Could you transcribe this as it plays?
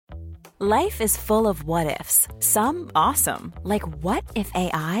Life is full of what-ifs. Some awesome, like what if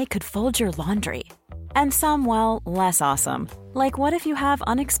AI could fold your laundry? And some, well, less awesome, like what if you have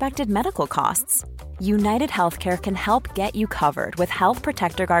unexpected medical costs? United Healthcare can help get you covered with Health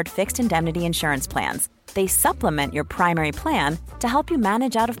Protector Guard fixed indemnity insurance plans. They supplement your primary plan to help you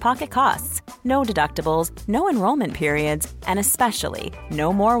manage out-of-pocket costs. No deductibles, no enrollment periods, and especially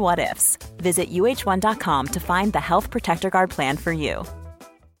no more what-ifs. Visit uh1.com to find the Health Protector Guard plan for you.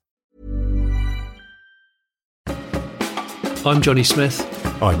 I'm Johnny Smith.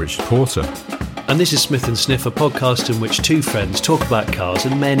 I'm Richard Porter. And this is Smith & Sniff, a podcast in which two friends talk about cars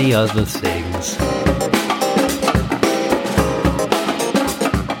and many other things.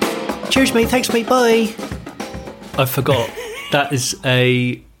 Cheers, mate. Thanks, mate. Bye. I forgot. That is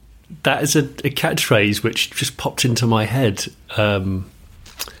a catchphrase which just popped into my head a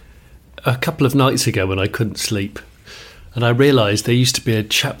couple of nights ago when I couldn't sleep. And I realised there used to be a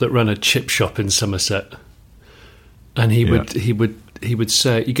chap that ran a chip shop in Somerset. And he would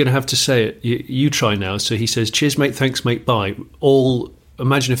say, you're going to have to say it. You try now. So he says, cheers, mate, thanks, mate, bye. All,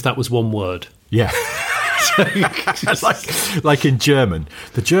 imagine if that was one word. Yeah. like in German.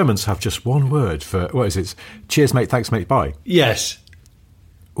 The Germans have just one word for, what is it? Cheers, mate, thanks, mate, bye. Yes.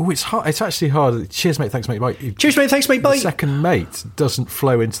 Oh, it's hard. It's actually hard. Cheers, mate, thanks, mate, bye. Cheers, mate, thanks, mate, bye. The second mate doesn't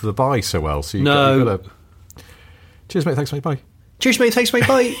flow into the bye so well. So you've got to, cheers, mate, thanks, mate, bye. Cheers, mate, thanks, mate,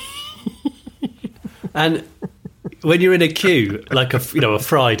 bye. And when you're in a queue, like a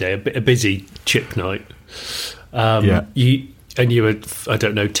Friday, a busy chip night, you were, I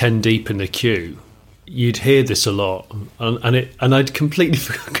don't know, 10 deep in the queue, you'd hear this a lot, and I'd completely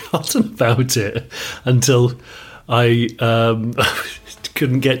forgotten about it until I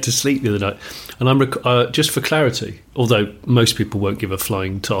couldn't get to sleep the other night. And I'm just for clarity, although most people won't give a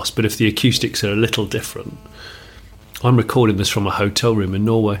flying toss, but if the acoustics are a little different, I'm recording this from a hotel room in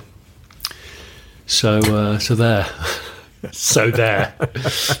Norway. So there. So there.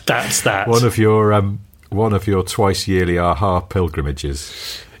 That's that. One of your twice yearly AHA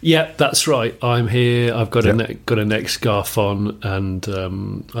pilgrimages. Yeah, that's right. I'm here. I've got a neck scarf on, and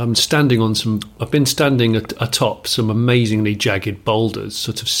I'm standing on I've been standing atop some amazingly jagged boulders,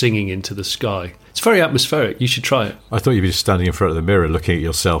 sort of singing into the sky. It's very atmospheric. You should try it. I thought you'd be just standing in front of the mirror looking at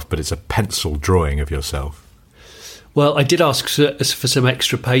yourself, but it's a pencil drawing of yourself. Well, I did ask for some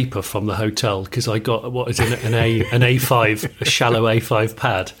extra paper from the hotel because I got an A5, a shallow A5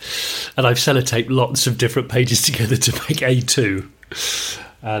 pad, and I've sellotaped lots of different pages together to make A2,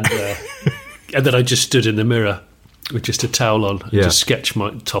 and then I just stood in the mirror with just a towel on and just sketched my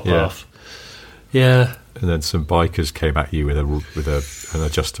top half. Yeah. And then some bikers came at you with an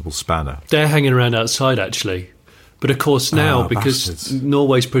adjustable spanner. They're hanging around outside actually. But of course now, because bastards.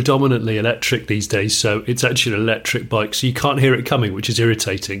 Norway's predominantly electric these days, so it's actually an electric bike, so you can't hear it coming, which is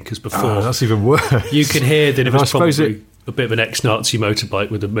irritating, because before... that's even worse. You can hear that it was probably a bit of an ex-Nazi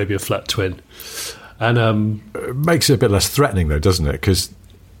motorbike with maybe a flat twin. And it makes it a bit less threatening, though, doesn't it? Because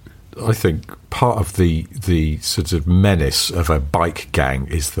I think part of the sort of menace of a bike gang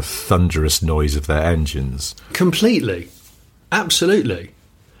is the thunderous noise of their engines. Completely. Absolutely.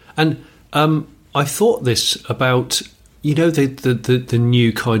 And... I thought this about, the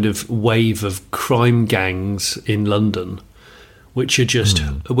new kind of wave of crime gangs in London, which are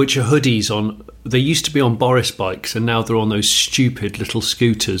hoodies on. They used to be on Boris bikes, and now they're on those stupid little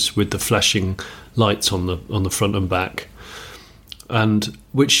scooters with the flashing lights on the front and back. And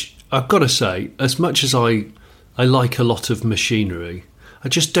which I've got to say, as much as I like a lot of machinery, I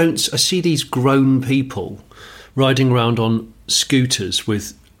just don't. I see these grown people riding around on scooters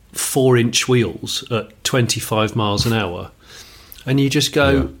with 4-inch wheels at 25 miles an hour, and you just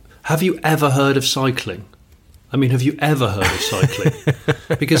go, have you ever heard of cycling? I mean, have you ever heard of cycling?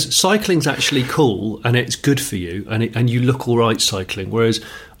 Because cycling's actually cool and it's good for you, and you look all right cycling, whereas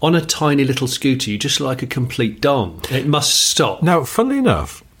on a tiny little scooter you just like a complete dong. It must stop. Now, funnily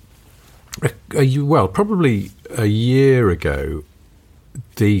enough, probably a year ago,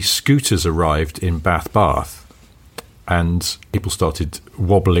 the scooters arrived in Bath, and people started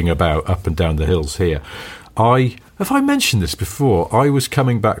wobbling about up and down the hills here. Have I mentioned this before? I was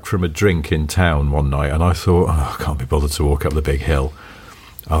coming back from a drink in town one night, and I thought, I can't be bothered to walk up the big hill.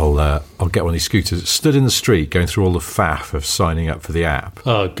 I'll get one of these scooters. Stood in the street going through all the faff of signing up for the app.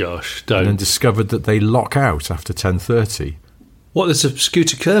 Oh gosh, don't. And then discovered that they lock out after 10:30. What? There's a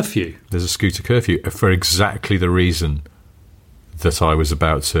scooter curfew? There's a scooter curfew for exactly the reason that I was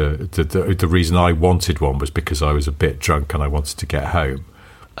about to... The reason I wanted one was because I was a bit drunk and I wanted to get home.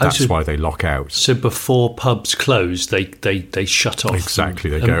 That's why they lock out. So before pubs close, they shut off.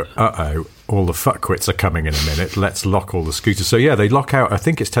 Exactly. They go, all the fuckwits are coming in a minute. Let's lock all the scooters. So yeah, they lock out. I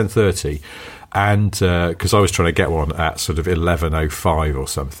think it's 10:30, and because I was trying to get one at sort of 11:05 or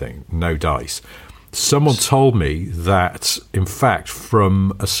something, no dice. Someone told me that, in fact,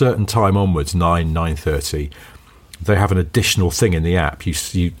 from a certain time onwards, 9:30, they have an additional thing in the app.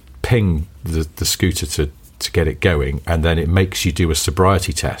 You ping the scooter to get it going, and then it makes you do a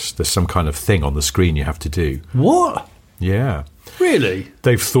sobriety test. There's some kind of thing on the screen you have to do. What? Yeah. Really?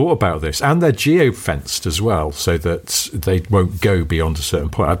 They've thought about this, and they're geo-fenced as well, so that they won't go beyond a certain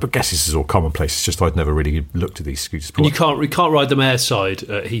point. I guess this is all commonplace. It's just I'd never really looked at these scooters before. And you can't ride them airside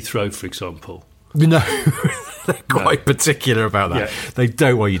at Heathrow, for example. No, they're quite particular about that. Yeah. They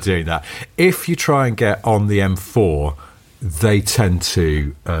don't want you doing that. If you try and get on the M4, they tend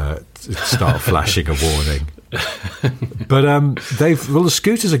to start flashing a warning. But the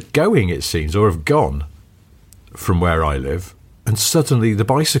scooters are going, it seems, or have gone from where I live, and suddenly the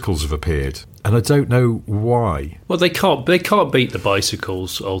bicycles have appeared, and I don't know why. Well, they can't beat the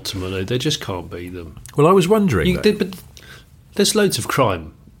bicycles. Ultimately, they just can't beat them. Well, I was wondering, but there's loads of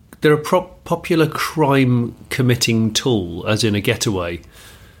crime. They're a popular crime committing tool, as in a getaway.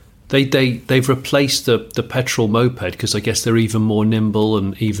 They've replaced the petrol moped because I guess they're even more nimble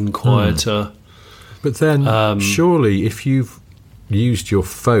and even quieter. But then, surely, if you've used your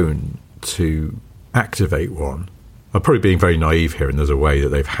phone to activate one, I'm probably being very naive here, and there's a way that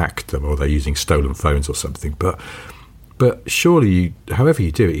they've hacked them or they're using stolen phones or something. But surely, however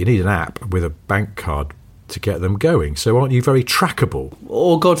you do it, you need an app with a bank card to get them going. So aren't you very trackable?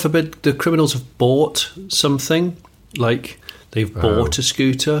 Or, God forbid, the criminals have bought something, like they've bought a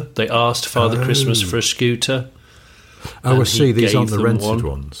scooter. They asked Father Christmas for a scooter. Oh, I see. These aren't the rented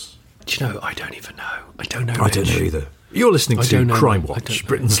ones. Do you know, I don't even know. I don't know. I don't know either. You're listening to Crime Watch,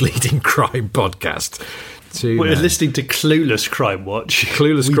 Britain's leading crime podcast. We're listening to Clueless Crime Watch.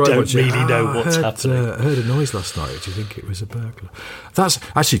 Clueless we Crime don't Watch. really know what's happening. I heard a noise last night. Do you think it was a burglar? That's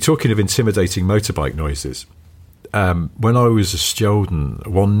actually, talking of intimidating motorbike noises. When I was a student,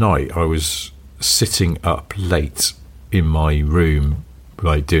 one night I was sitting up late in my room,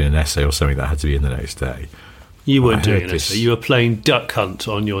 like doing an essay or something that had to be in the next day. You weren't doing an essay. You were playing Duck Hunt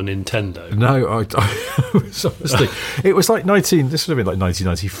on your Nintendo. No, I was honestly, it was like this would have been like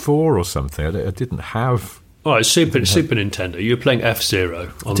 1994 or something. I didn't have. Oh, it's Super Nintendo. You were playing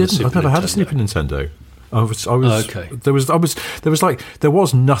F-Zero on the Super Nintendo. I've never had a Super Nintendo. I was okay. There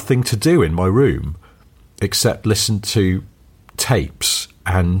was nothing to do in my room except listen to tapes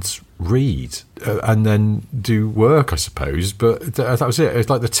and read and then do work, I suppose. But that was it. It was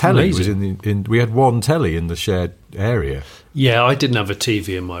like the telly was we had one telly in the shared area. Yeah, I didn't have a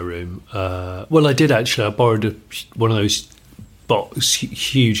TV in my room. Well, I did actually. I borrowed one of those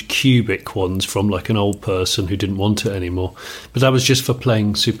huge cubic ones from like an old person who didn't want it anymore. But that was just for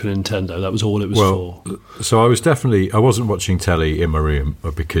playing Super Nintendo. That was all it was for. So I wasn't watching telly in my room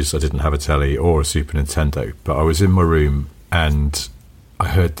because I didn't have a telly or a Super Nintendo. But I was in my room and I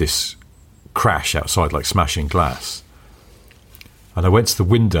heard this crash outside, like smashing glass. And I went to the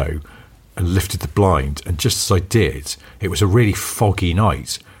window and lifted the blind. And just as I did, it was a really foggy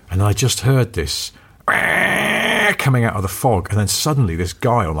night. And I just heard this coming out of the fog. And then suddenly this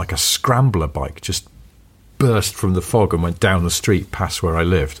guy on like a scrambler bike just burst from the fog and went down the street past where I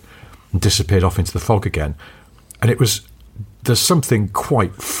lived and disappeared off into the fog again. And there's something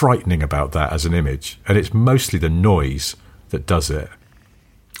quite frightening about that as an image. And it's mostly the noise that does it.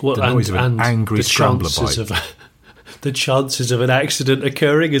 Well, the noise of an angry scrambler bike. The chances of an accident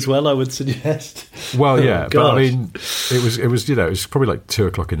occurring as well, I would suggest. Well, yeah, but I mean, it was probably like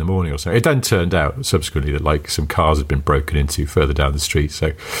 2:00 in the morning or so. It then turned out subsequently that like some cars had been broken into further down the street,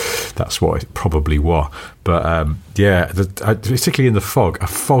 so that's what it probably was. But particularly in the fog, a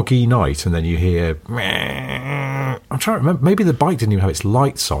foggy night, and then you hear. I'm trying to remember. Maybe the bike didn't even have its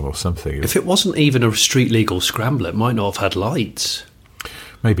lights on or something. If it wasn't even a street legal scrambler, it might not have had lights.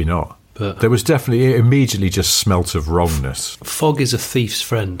 Maybe not. But there was definitely, it immediately just smelt of wrongness. Fog is a thief's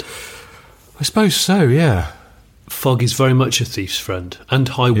friend. I suppose so, yeah. Fog is very much a thief's friend. And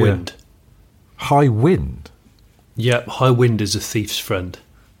high wind. High wind? Yeah, high wind is a thief's friend.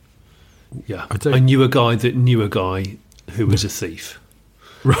 Yeah. I knew a guy that knew a guy who was a thief.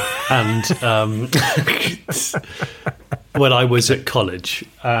 And when I was at college,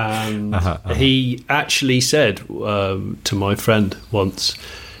 he actually said to my friend once,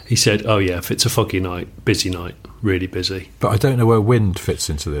 he said, oh yeah, if it's a foggy night, busy night, really busy. But I don't know where wind fits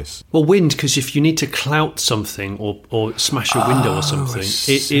into this. Well, wind, because if you need to clout something or smash a window or something,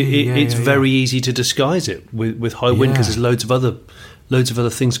 it's very easy to disguise it with high wind because there's loads of other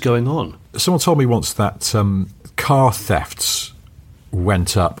things going on. Someone told me once that car thefts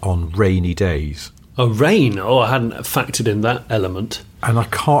went up on rainy days. Oh, rain. Oh, I hadn't factored in that element. And I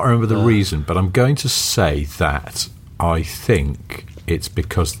can't remember the reason, but I'm going to say that I think it's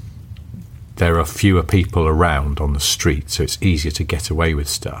because there are fewer people around on the street, so it's easier to get away with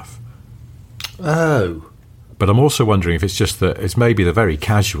stuff. Oh. But I'm also wondering if it's just that it's maybe the very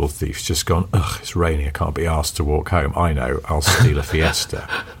casual thief's just gone, ugh, it's raining, I can't be asked to walk home. I know, I'll steal a Fiesta.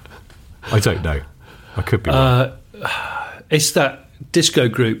 I don't know. I could be wrong. It's that disco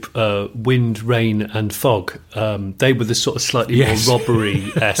group, Wind, Rain and Fog. They were the sort of slightly more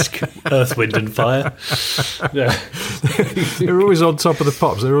robbery-esque Earth, Wind and Fire. Yeah. They were always on top of the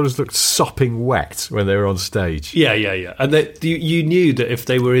pops. They always looked sopping wet when they were on stage. Yeah. And you knew that if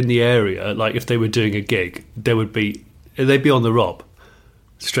they were in the area, like if they were doing a gig, they'd be on the rob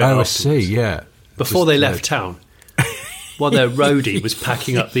straight afterwards. I see, yeah. Before they left town. While their roadie was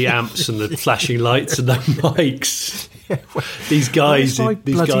packing up the amps and the flashing lights and the mics. These guys, my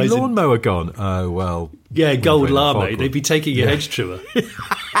bloody lawnmower gone. Oh well. Yeah, gold lame. They'd be taking your hedge trimmer.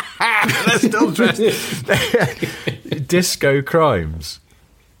 They're still dressed. Disco crimes.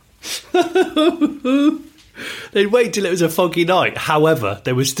 They'd wait till it was a foggy night. However,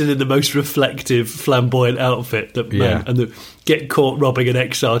 they were still in the most reflective, flamboyant outfit that men and get caught robbing an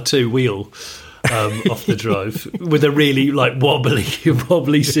XR2 wheel off the drive with a really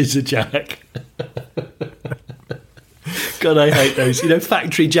wobbly scissor jack. God, I hate those.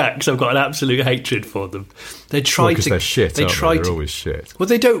 Factory jacks. I've got an absolute hatred for them. They try to. They're shit. They're always shit. Well,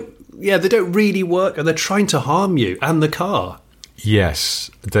 they don't. Yeah, they don't really work, and they're trying to harm you and the car. Yes,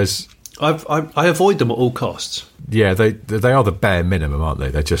 I avoid them at all costs. Yeah, they are the bare minimum, aren't they?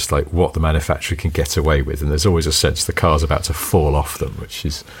 They're just like what the manufacturer can get away with, and there's always a sense the car's about to fall off them, which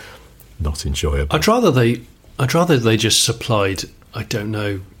is not enjoyable. I'd rather they just supplied, I don't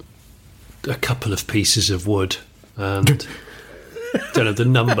know, a couple of pieces of wood and don't know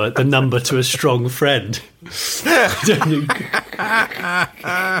the number to a strong friend. I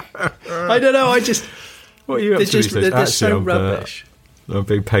don't know. What are you up to these days? They're so rubbish. I'm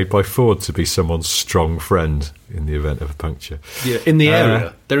being paid by Ford to be someone's strong friend in the event of a puncture. Yeah, in the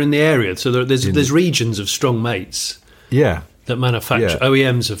area. They're in the area, so there's regions of strong mates. Yeah. That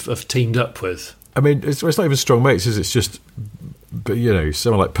OEMs have teamed up with. I mean, it's not even strong mates, is it? It's just, but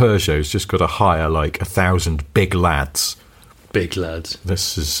someone like Peugeot's just got to hire 1,000 big lads. Big lads.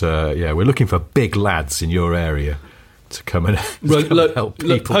 This is, we're looking for big lads in your area to come and help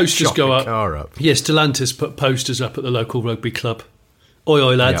people posters chop go a car up. Yes, Stellantis put posters up at the local rugby club.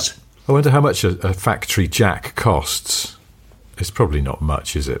 Oi, lads. Yep. I wonder how much a factory jack costs. It's probably not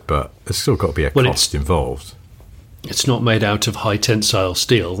much, is it? But there's still got to be a cost involved. It's not made out of high tensile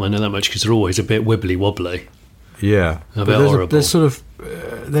steel. I know that much because they're always a bit wibbly wobbly. Yeah, a bit horrible. There's sort of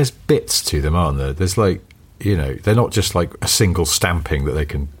there's bits to them, aren't there? There's they're not just like a single stamping that they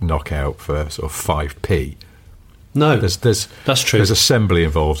can knock out for sort of 5p. No, that's true. There's assembly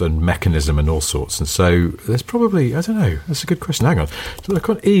involved and mechanism and all sorts, and so there's probably, I don't know. That's a good question. Hang on, so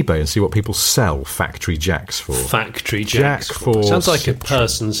look on eBay and see what people sell factory jacks for. Factory jacks for sounds like a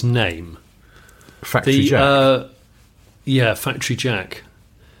person's name. Factory jack. Yeah, factory jack.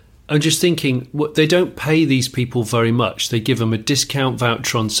 I'm just thinking, they don't pay these people very much. They give them a discount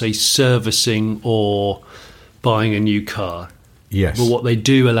voucher on, say, servicing or buying a new car. Yes. But what they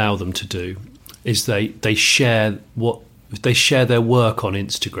do allow them to do is they share their work on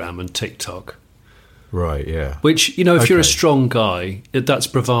Instagram and TikTok. Right, yeah. Which, if you're a strong guy, that's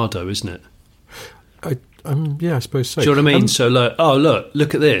bravado, isn't it? I suppose so. Do you know what I mean? So,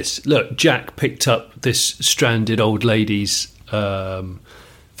 look at this. Look, Jack picked up this stranded old lady's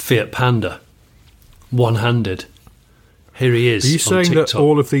Fiat Panda, one-handed. Here he is. Are you on saying TikTok. that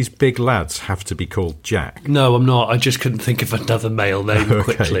all of these big lads have to be called Jack? No, I'm not. I just couldn't think of another male name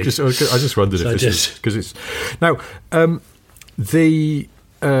quickly. I just wondered if this is because it's now the.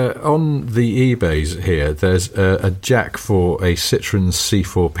 On the eBays here, there's a jack for a Citroen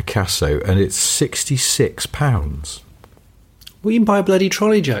C4 Picasso, and it's £66. Well, you can buy a bloody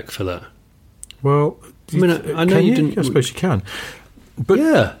trolley jack for that. Well, I know you didn't. I suppose you can, but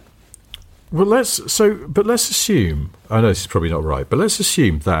yeah. Well, let's assume. I know this is probably not right, but let's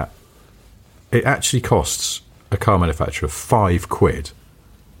assume that it actually costs a car manufacturer £5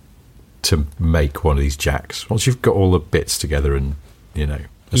 to make one of these jacks. Once you've got all the bits together and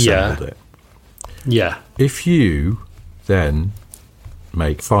assembled it. Yeah. If you then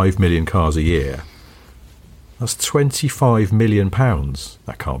make 5 million cars a year, that's £25 million.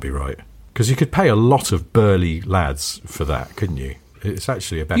 That can't be right. Because you could pay a lot of burly lads for that, couldn't you? It's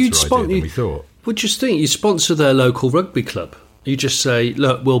actually a better idea than we thought. Well, just think, you sponsor their local rugby club. You just say,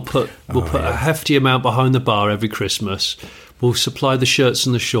 look, we'll put a hefty amount behind the bar every Christmas. We'll supply the shirts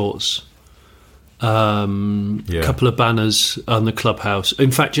and the shorts. Couple of banners on the clubhouse.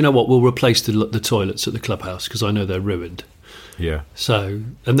 In fact, you know what? We'll replace the toilets at the clubhouse because I know they're ruined. Yeah. So,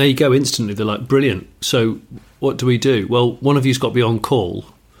 and there you go instantly. They're like, brilliant. So what do we do? Well, one of you's got to be on call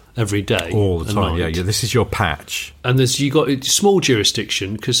every day. All the time, night. yeah. This is your patch. And you got a small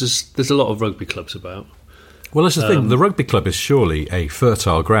jurisdiction because there's a lot of rugby clubs about. Well, that's the thing. The rugby club is surely a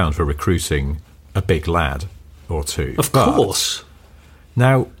fertile ground for recruiting a big lad or two. Of course.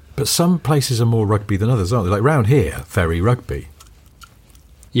 Now, but some places are more rugby than others, aren't they? Like round here, very rugby.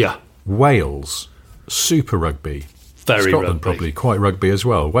 Yeah. Wales, super rugby. Very Scotland rugby. probably quite rugby as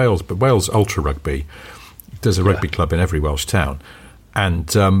well. Wales, but Wales ultra rugby. There's a rugby club in every Welsh town, and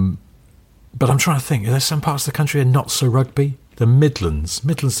but I'm trying to think. Are there some parts of the country that are not so rugby? The Midlands.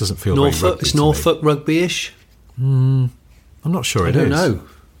 Midlands doesn't feel very rugby. Is Norfolk rugby-ish? I'm not sure it is.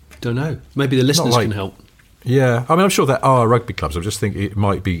 Don't know. Maybe the listeners can help. Yeah, I mean, I'm sure there are rugby clubs. I just think it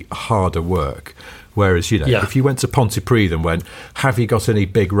might be harder work. Whereas, if you went to Pontypridd and went, "Have you got any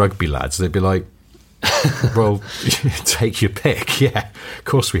big rugby lads?" They'd be like, "Well, take your pick." Yeah, of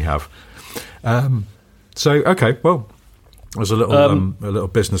course we have. So, okay, well, there's a little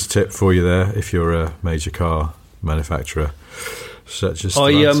business tip for you there if you're a major car manufacturer such as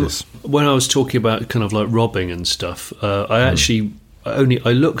Stellantis. When I was talking about kind of like robbing and stuff, I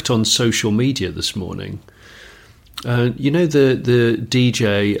looked on social media this morning. You know the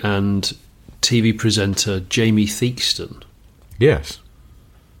DJ and TV presenter Jamie Theakston? Yes.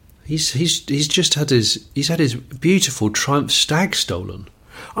 He's just had his beautiful Triumph Stag stolen.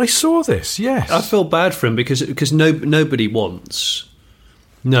 I saw this. Yes. I feel bad for him because nobody wants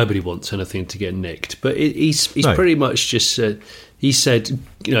anything to get nicked. But he's pretty much just said,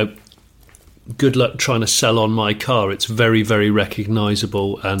 good luck trying to sell on my car. It's very, very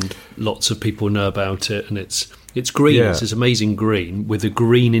recognisable and lots of people know about it, and it's green. Yeah. It's this amazing green with a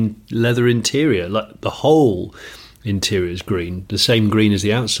green leather interior. Like the whole interior is green, the same green as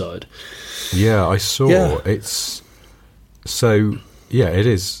the outside. Yeah, I saw. Yeah. It's so. Yeah, it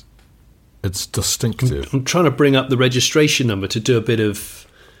is. It's distinctive. I'm trying to bring up the registration number to do a bit of.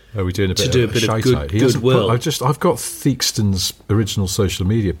 Are we doing a bit of goodwill? I've got Theakston's original social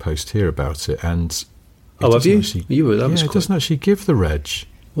media post here about it, and have you? It doesn't actually give the reg.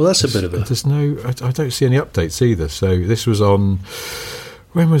 Well, that's a bit of a. There's no. I don't see any updates either. So this was on.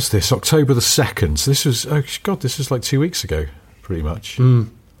 When was this? October the 2nd. So this was. Oh God, this was like 2 weeks ago, pretty much.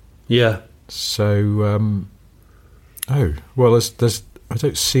 Yeah. So. There's. I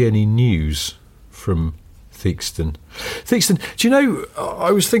don't see any news from Theakston. Theakston, do you know?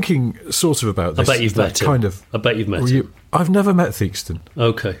 I was thinking sort of about this. I bet you've met him. I bet you've met him. I've never met Theakston.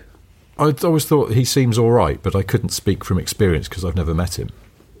 Okay. I always thought he seems all right, but I couldn't speak from experience because I've never met him.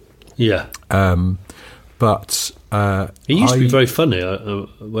 Yeah. But he used to be very funny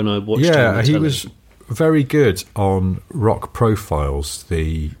when I watched him. Yeah, he was very good on Rock Profiles,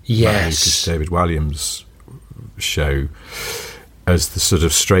 the David Walliams show, as the sort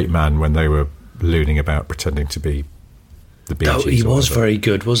of straight man when they were looning about pretending to be the Bee Gees. He was very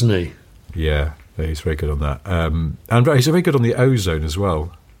good, wasn't he? Yeah, he's very good on that. And he's very good on the Ozone as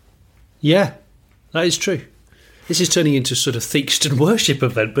well. Yeah, that is true. This is turning into sort of Theakston worship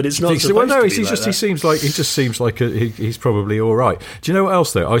event, but it's not. He seems like he's probably all right. Do you know what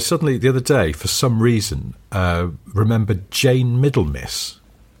else though? I suddenly the other day, for some reason, remembered Jane Middlemiss.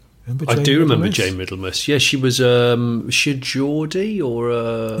 I do remember Jane Middlemiss. Yeah, she was she a Geordie or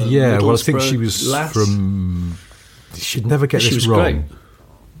a I think she was lass? From. She'd never get this wrong.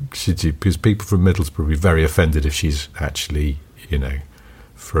 Because people from Middlesbrough would be very offended if she's actually,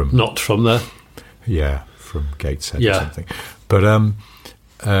 from not from there. Yeah, from Gateshead or something. But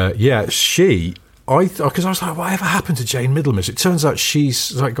she. Because I was like, whatever happened to Jane Middlemiss? It turns out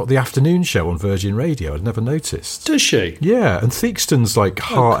she's like got the afternoon show on Virgin Radio. I'd never noticed. Does she? Yeah, and Theakston's like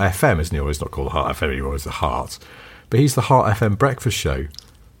Heart FM, isn't he? Or he's not called Heart FM anymore, it's the Heart. But he's the Heart FM breakfast show.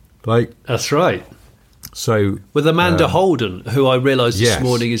 That's right. So with Amanda Holden, who I realised this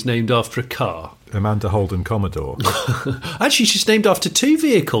morning is named after a car. Amanda Holden Commodore. Actually, she's named after two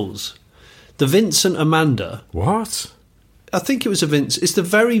vehicles. The Vincent Amanda. What? I think it was a Vincent. It's the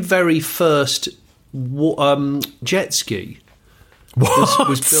very, very first jet ski. What?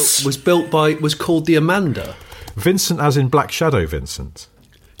 Was called the Amanda. Vincent as in Black Shadow Vincent.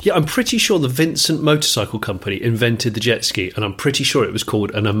 Yeah, I'm pretty sure the Vincent Motorcycle Company invented the jet ski, and I'm pretty sure it was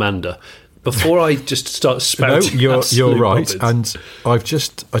called an Amanda. Before I just start spouting, you're right. bobbins. And I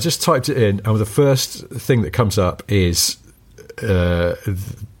just typed it in, and the first thing that comes up is the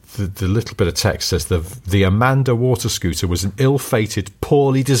little bit of text says the Amanda water scooter was an ill-fated,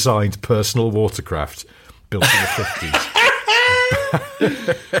 poorly designed personal watercraft built in the 50s.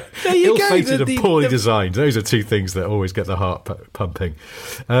 There you go. Ill-fated and poorly designed. Those are two things that always get the heart pumping.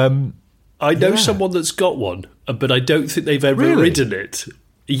 I know someone that's got one, but I don't think they've ever ridden it.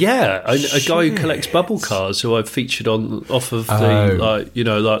 Yeah, a guy who collects bubble cars, who I've featured off of the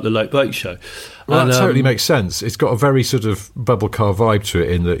the Late Blake Show. Well, that totally makes sense. It's got a very sort of bubble car vibe to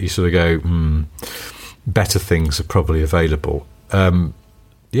it, in that you sort of go, better things are probably available.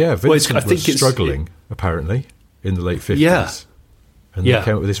 Vincent was struggling apparently in the late 50s. Yeah. And they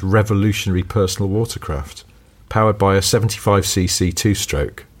came up with this revolutionary personal watercraft, powered by a 75cc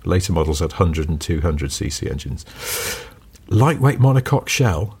two-stroke. Later models had 100 and 200cc engines. Lightweight monocoque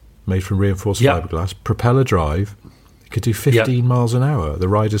shell, made from reinforced fiberglass, propeller drive. It could do 15 miles an hour. The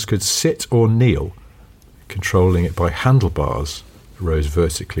riders could sit or kneel, controlling it by handlebars that rose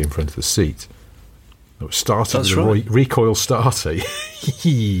vertically in front of the seat. It was started with a recoil starter.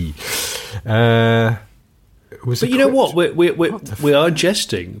 But you know what? We are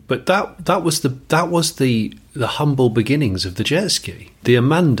jesting, but that was the humble beginnings of the jet ski. The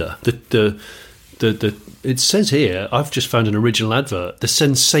Amanda, the it says here, I've just found an original advert, the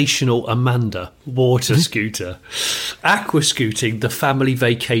sensational Amanda water scooter. Aqua scooting, the family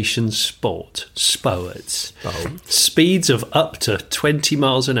vacation sports. Speeds of up to 20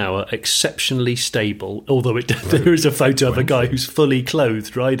 miles an hour, exceptionally stable, although there is a photo of a guy who's fully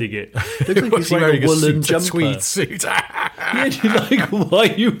clothed riding it. Looks like he's wearing a woolen jumper. Tweed suit.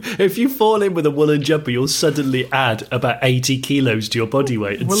 If you fall in with a woolen jumper, you'll suddenly add about 80 kilos to your body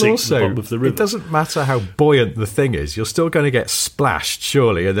weight and sink to the bottom of the river. It doesn't matter how buoyant the thing is, you're still going to get splashed,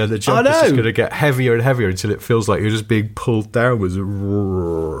 surely, and then the jumper's just going to get heavier and heavier until it feels like you're just being pulled downwards.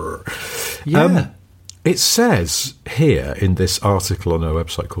 It says here in this article on our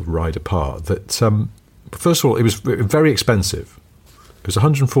website called Ride Apart that, first of all, it was very expensive. It was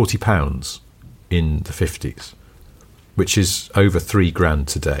 £140 in the 50s, which is over £3,000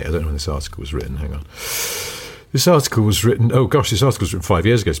 today. I don't know when this article was written. Hang on. This article was written... Oh, gosh, this article was written 5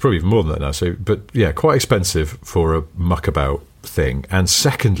 years ago. It's probably even more than that now. So, but, yeah, quite expensive for a muckabout thing. And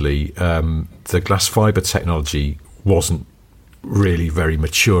secondly, the glass fibre technology wasn't really very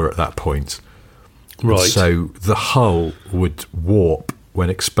mature at that point. Right. And so the hull would warp when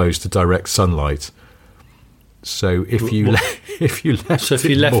exposed to direct sunlight. So if you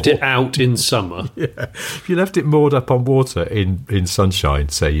left it out in summer, if you left it moored up on water in sunshine,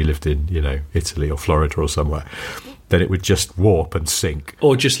 say you lived in Italy or Florida or somewhere, then it would just warp and sink.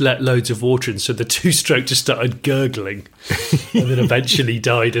 Or just let loads of water in, so the two-stroke just started gurgling, and then eventually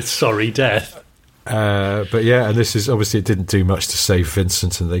died a sorry death. But yeah, and this is obviously, it didn't do much to save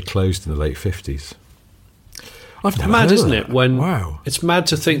Vincent, and they closed in the late 50s. It's mad, isn't it? It's mad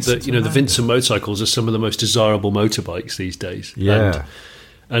to think that the Vincent motorcycles are some of the most desirable motorbikes these days. Yeah,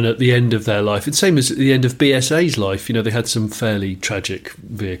 and at the end of their life, it's same as at the end of BSA's life. They had some fairly tragic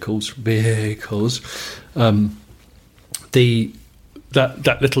vehicles. That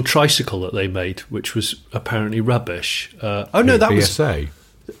little tricycle that they made, which was apparently rubbish. That BSA.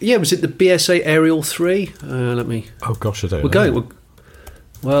 Was it the BSA Aerial 3? Let me. Oh gosh, I don't. We're know. going.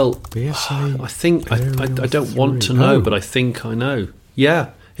 Well, BSA I think I don't want to know, but I think I know.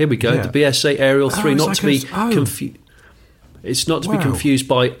 Yeah, here we go. Yeah. The BSA Aerial 3, not to be confused. It's not to be confused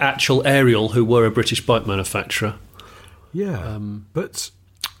by Actual Aerial, who were a British bike manufacturer. Yeah, but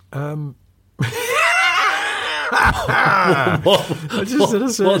I just did a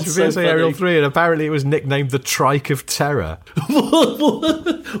search for BSA Aerial 3, and apparently it was nicknamed the Trike of Terror.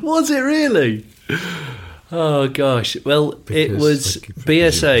 Was it really? Oh gosh! Well, it was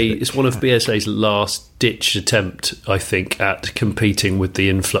BSA. It's one of BSA's last-ditch attempt, I think, at competing with the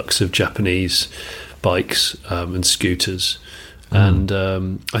influx of Japanese bikes and scooters, and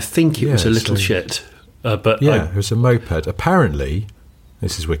I think it was a little shit. It was a moped. Apparently,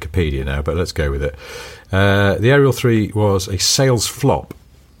 this is Wikipedia now, but let's go with it. The Aerial 3 was a sales flop,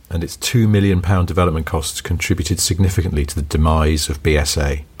 and its £2 million development costs contributed significantly to the demise of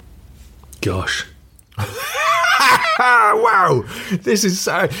BSA. Gosh. Wow, this is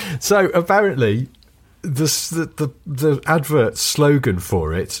so apparently the advert slogan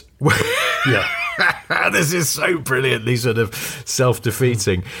for it this is so brilliantly sort of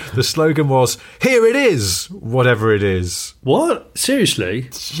self-defeating. The slogan was, "Here it is, whatever it is." What?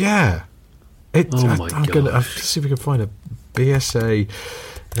 Seriously? Yeah. I'm gonna see if we can find a BSA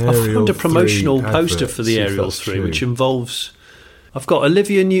Aerial I found a promotional poster advert, for the Aerial 3 which involves, I've got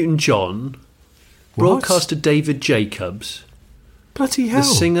Olivia Newton-John, broadcaster David Jacobs, bloody hell, the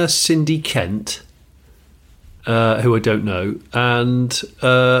singer Cindy Kent, who I don't know, and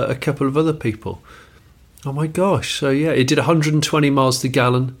a couple of other people. Oh my gosh! So yeah, it did 120 miles to the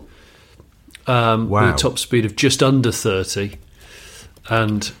gallon, with a top speed of just under 30.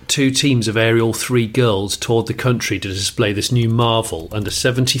 and 2 teams of Aerial 3 girls toured the country to display this new marvel, and a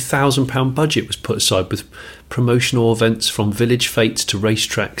 £70,000 budget was put aside with promotional events from village fates to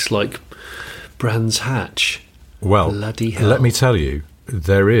racetracks like Brands Hatch. Well, bloody hell. Let me tell you,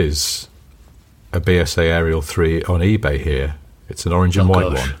 there is a BSA Aerial 3 on eBay here. It's an orange and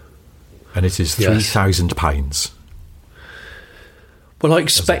white one, and it is £3,000. Well, I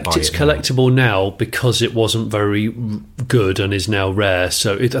expect it's collectible now because it wasn't very good and is now rare.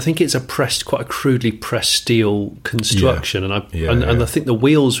 So I think it's quite a crudely pressed steel construction, and I think the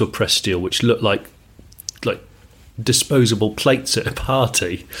wheels were pressed steel, which look like disposable plates at a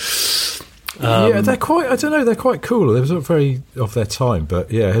party. They're quite. I don't know. They're quite cool. They were very of their time.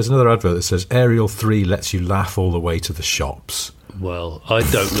 But yeah, here's another advert that says Aerial 3 lets you laugh all the way to the shops. Well, I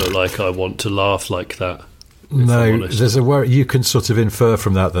don't look like I want to laugh like that. No, there's a worry. You can sort of infer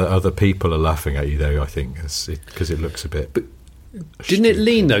from that other people are laughing at you, though. I think because it looks a bit. But didn't it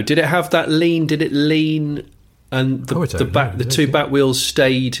lean though? Did it have that lean? Did it lean? And the two back wheels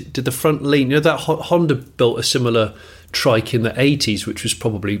stayed. Did the front lean? You know that Honda built a similar trike in the 80s, which was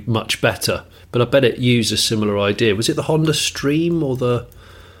probably much better. But I bet it used a similar idea. Was it the Honda Stream or the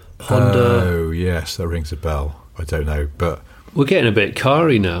Honda? Oh yes, that rings a bell. I don't know, but we're getting a bit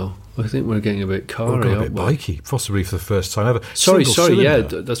car-y now. I think we're getting a bit car-y, a bit bikey, possibly for the first time ever. Sorry, yeah,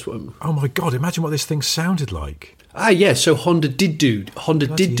 that's what. Oh my God! Imagine what this thing sounded like. Yeah. So Honda did do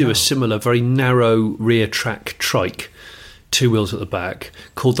a similar, very narrow rear track trike, 2 wheels at the back,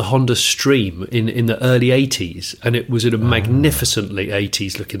 called the Honda Stream in the early 80s, and it was a magnificently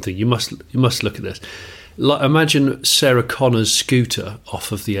 80s looking thing. You must look at this. Imagine Sarah Connor's scooter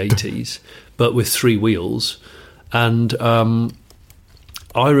off of the 80s, but with 3 wheels, and.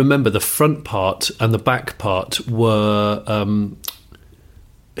 I remember the front part and the back part were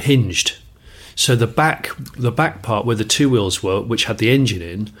hinged. So the back part where the 2 wheels were, which had the engine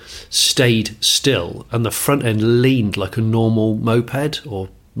in, stayed still, and the front end leaned like a normal moped or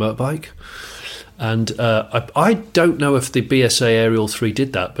motorbike. And I don't know if the BSA Aerial 3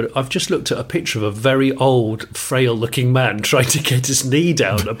 did that, but I've just looked at a picture of a very old, frail-looking man trying to get his knee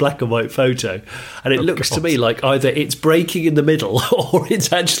down, a black and white photo. And it looks to me like either it's breaking in the middle or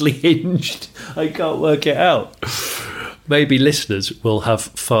it's actually hinged. I can't work it out. Maybe listeners will have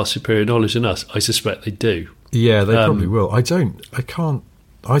far superior knowledge than us. I suspect they do. Yeah, they probably will. I don't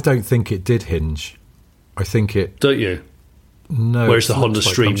think it did hinge. I think it... Don't you? No. Whereas the Honda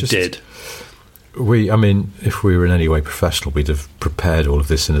Stream did. If we were in any way professional, we'd have prepared all of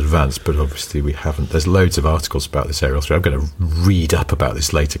this in advance, but obviously we haven't. There's loads of articles about this Aerial 3. I'm going to read up about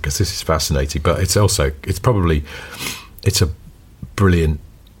this later because this is fascinating, but it's a brilliant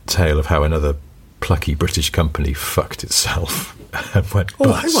tale of how another plucky British company fucked itself and went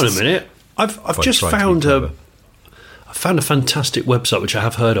bust. Hang on a minute. I've just found a fantastic website which I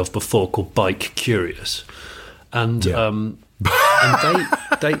have heard of before called Bike Curious, and they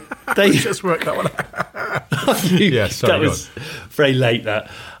just worked that one out. Yeah, sorry, that was very late. That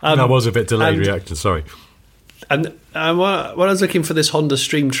was a bit delayed reaction. Sorry. And when I was looking for this Honda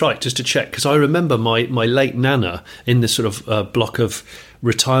Stream trike just to check, because I remember my late nana in this sort of block of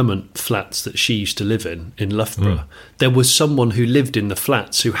retirement flats that she used to live in Loughborough. There was someone who lived in the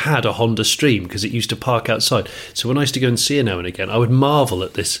flats who had a Honda Stream because it used to park outside. So when I used to go and see her now and again, I would marvel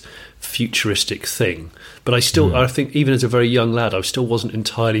at this futuristic thing. But I think even as a very young lad, I still wasn't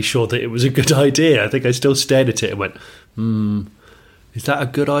entirely sure that it was a good idea. I think I still stared at it and went, is that a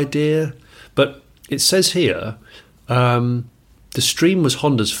good idea? But it says here, the Stream was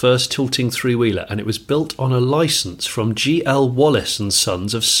Honda's first tilting 3-wheeler, and it was built on a licence from G.L. Wallace and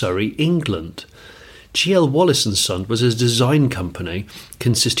Sons of Surrey, England. G.L. Wallace and Sons was a design company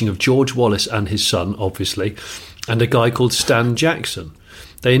consisting of George Wallace and his son, obviously, and a guy called Stan Jackson.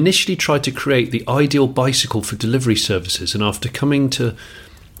 They initially tried to create the ideal bicycle for delivery services, and after coming to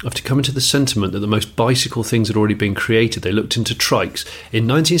the sentiment that the most bicycle things had already been created, they looked into trikes. In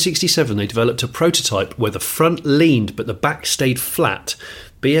 1967, they developed a prototype where the front leaned but the back stayed flat.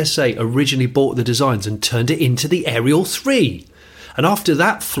 BSA originally bought the designs and turned it into the Aerial 3. And after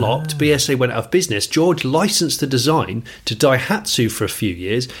that flopped, BSA went out of business. George licensed the design to Daihatsu for a few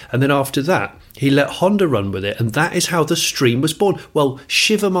years, and then after that, he let Honda run with it, and that is how the Stream was born. Well,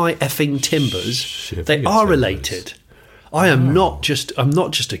 shiver my effing timbers. They are related. I'm not just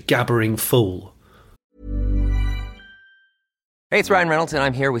a gabbering fool. Hey, it's Ryan Reynolds, and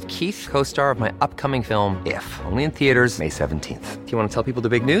I'm here with Keith, co-star of my upcoming film, If, only in theaters May 17th. Do you want to tell people the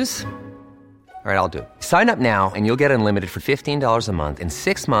big news? All right, I'll do it. Sign up now and you'll get unlimited for $15 a month and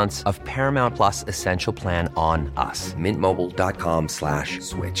 6 months of Paramount Plus Essential Plan on us.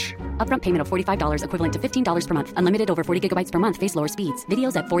 MintMobile.com/switch. Upfront payment of $45 equivalent to $15 per month. Unlimited over 40 gigabytes per month. Face lower speeds.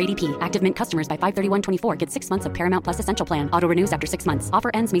 Videos at 480p. Active Mint customers by 531.24 get 6 months of Paramount Plus Essential Plan. Auto renews after 6 months. Offer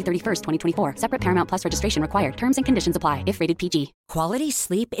ends May 31st, 2024. Separate Paramount Plus registration required. Terms and conditions apply if rated PG. Quality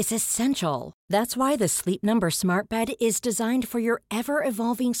sleep is essential. That's why the Sleep Number Smart Bed is designed for your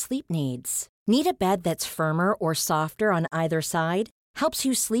ever-evolving sleep needs. Need a bed that's firmer or softer on either side? Helps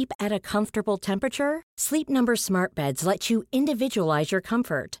you sleep at a comfortable temperature? Sleep Number Smart Beds let you individualize your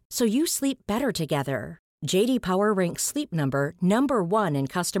comfort, so you sleep better together. J.D. Power ranks Sleep Number number 1 in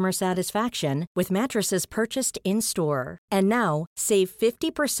customer satisfaction with mattresses purchased in-store. And now, save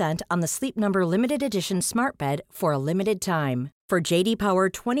 50% on the Sleep Number Limited Edition Smart Bed for a limited time. For J.D. Power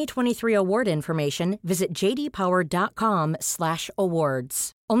 2023 award information, visit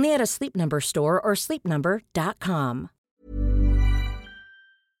jdpower.com/awards. Only at a Sleep Number store or sleepnumber.com.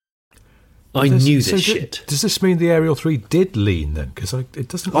 I knew this shit. Does this mean the Ariel 3 did lean then? Because it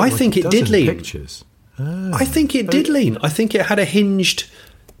doesn't. Look I like think it does did in lean. The pictures. Oh. I think it did lean. I think it had a hinged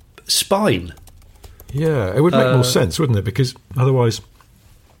spine. Yeah, it would make more sense, wouldn't it? Because otherwise,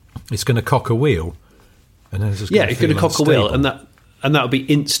 it's going to cock a wheel, and then it's just it's going to cock a wheel, and that would be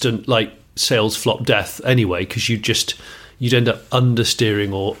instant like sales flop death anyway. Because you'd end up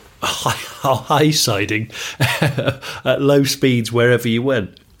understeering or high siding at low speeds wherever you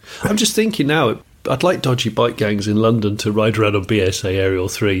went. I'm just thinking now, I'd like dodgy bike gangs in London to ride around on BSA Ariel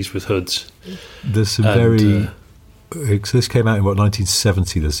 3s with hoods. There's some this came out in,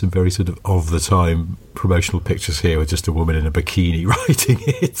 1970? There's some very sort of the time promotional pictures here with just a woman in a bikini riding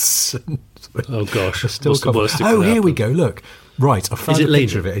it. Oh, gosh. Still here we go, look. Right, I found a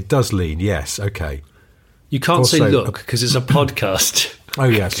picture of it. It does lean, yes, okay. You can't also, say look, because it's a podcast. Oh,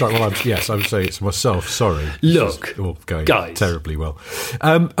 yeah, sorry. Well, I would say it's myself, sorry. Look, all going guys. Terribly well.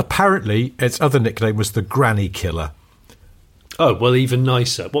 Apparently, its other nickname was the Granny Killer. Oh, well, even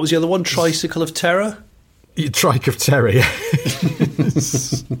nicer. What was the other one? Tricycle of Terror? Trike of Terror, yeah.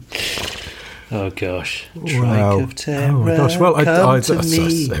 Oh, gosh. Wow. Trike of Terror. Oh, my gosh. Well,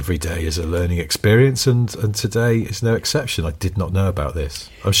 every day is a learning experience, and today is no exception. I did not know about this.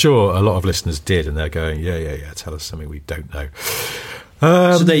 I'm sure a lot of listeners did, and they're going, yeah, tell us something we don't know.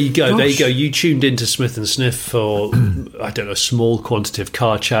 So there you go. Gosh. There you go. You tuned into Smith and Sniff for, I don't know, a small quantitative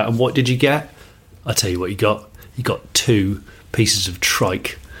car chat. And what did you get? I'll tell you what you got. You got 2 pieces of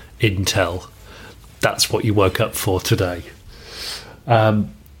trike intel. That's what you woke up for today. I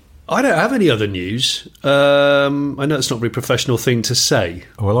don't have any other news. I know it's not a very professional thing to say.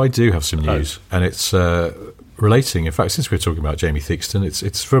 Well, I do have some news, and it's relating. In fact, since we're talking about Jamie Theakston,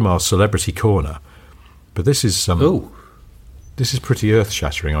 it's from our Celebrity Corner. But this is This is pretty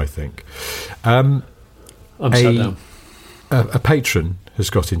earth-shattering, I think. I'm sat down. A patron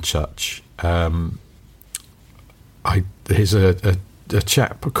has got in touch. Here's a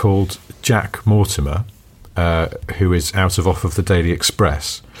chap called Jack Mortimer, who is out of the Daily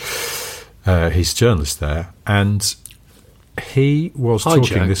Express. He's a journalist there, and he was talking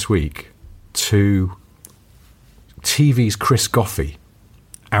Jack. this week to TV's Chris Goffey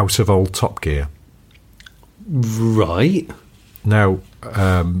out of old Top Gear. Right. Now,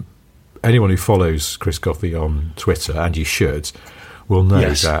 anyone who follows Chris Goffey on Twitter, and you should, will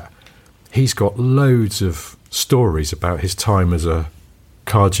know that he's got loads of stories about his time as a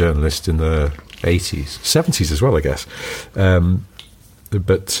car journalist in the 80s, 70s as well, I guess. And pre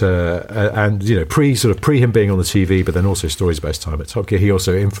him being on the TV, but then also stories about his time at Top Gear. He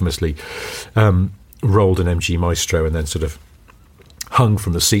also infamously rolled an MG Maestro and then sort of hung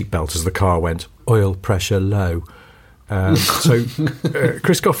from the seatbelt as the car went oil pressure low.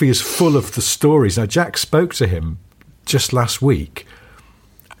 Chris Goffey is full of the stories. Now, Jack spoke to him just last week,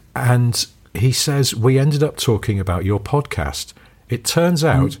 and he says, we ended up talking about your podcast. It turns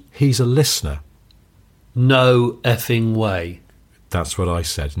out he's a listener. No effing way. That's what I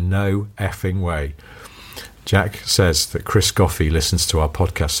said. No effing way. Jack says that Chris Goffey listens to our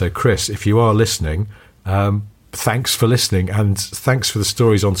podcast. So, Chris, if you are listening, thanks for listening, and thanks for the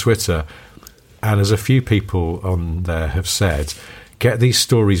stories on Twitter. And as a few people on there have said, get these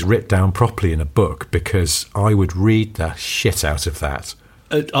stories writ down properly in a book, because I would read the shit out of that.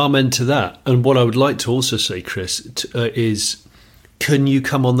 Amen to that. And what I would like to also say, Chris, is, can you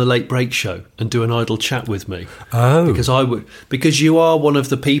come on the Late Break Show and do an idle chat with me? Oh. Because you are one of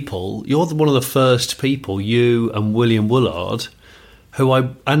the people, one of the first people, you and William Woolard,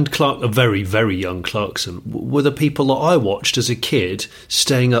 and Clark, a very, very young Clarkson, were the people that I watched as a kid,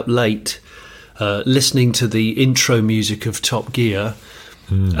 staying up late, listening to the intro music of Top Gear,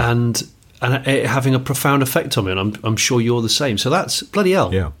 and it having a profound effect on me. And I'm sure you're the same. So that's bloody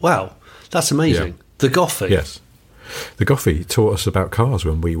hell. Yeah. Wow, that's amazing. Yeah. The Goffey. Yes. The Goffey taught us about cars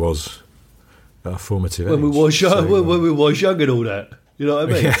when we was our formative age. When we was young and all that. You know what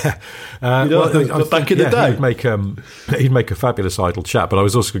I mean? Yeah. Back in the day. He'd make a fabulous idle chap, but I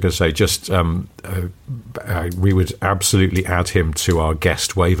was also going to say we would absolutely add him to our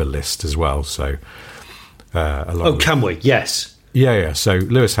guest waiver list as well. So, can we? Yes. Yeah. So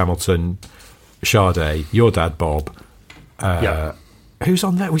Lewis Hamilton, Sade, your dad Bob. Who's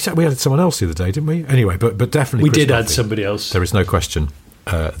on there? We said we had someone else the other day, didn't we? Anyway, but definitely we Chris did Goffey. add somebody else. There is no question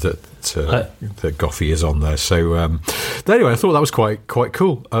that Goffey is on there. So anyway, I thought that was quite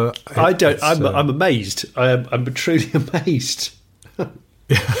cool. I'm amazed. I'm truly amazed.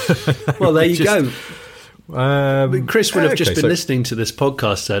 Well, there you go. Chris would have just been listening to this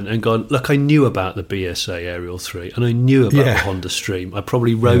podcast then and gone, look, I knew about the BSA Aerial 3 and I knew about the Honda Stream. I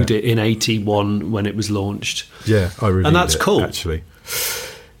probably rode it in 81 when it was launched. Yeah, I reviewed it. And that's cool. Actually.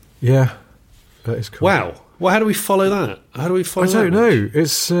 Yeah, that is cool. Wow. Well, how do we follow that? I don't know.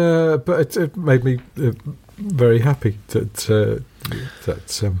 It's but it made me very happy that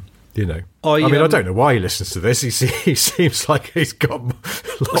you know. I don't know why he listens to this. He seems like he's got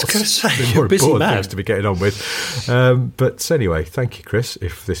lots of more important things to be getting on with. But anyway, thank you, Chris,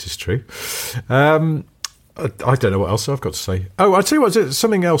 if this is true. I don't know what else I've got to say. Oh, I'll tell you what,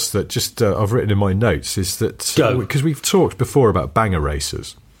 something else that just I've written in my notes is that, because we've talked before about banger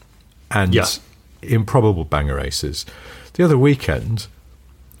racers and improbable banger racers. The other weekend,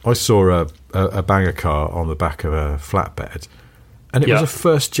 I saw a banger car on the back of a flatbed, and it was a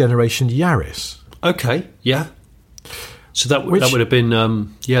first-generation Yaris. Okay, yeah. So that would have been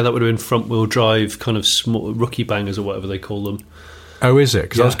that would have been front-wheel drive, kind of small rookie bangers or whatever they call them. Oh, is it?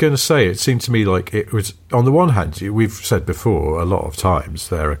 Because I was going to say, it seemed to me like it was, on the one hand, we've said before a lot of times,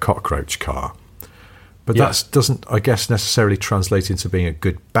 they're a cockroach car. But that doesn't, I guess, necessarily translate into being a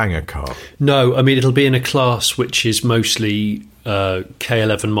good banger car. No, I mean, it'll be in a class which is mostly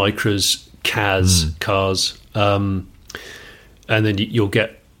K11 Micras, CAS cars. And then you'll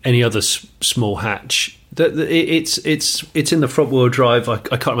get any other small hatch. It's in the front wheel drive. I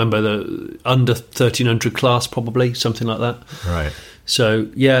can't remember, the under 1300 class, probably something like that. Right. So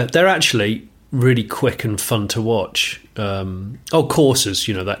they're actually really quick and fun to watch. Courses,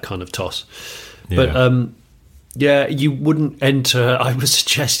 that kind of toss. But you wouldn't enter. I would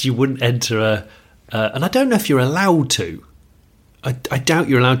suggest you wouldn't enter and I don't know if you're allowed to. I doubt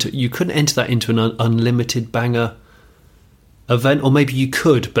you're allowed to. You couldn't enter that into an unlimited banger event, or maybe you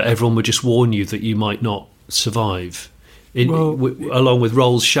could, but everyone would just warn you that you might not survive. Along with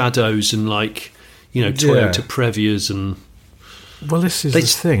Rolls Shadows and Toyota Previas and. Well, this is the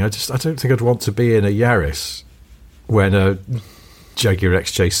thing. I don't think I'd want to be in a Yaris when a Jaguar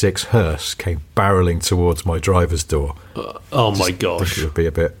XJ6 hearse came barrelling towards my driver's door. My gosh, it would be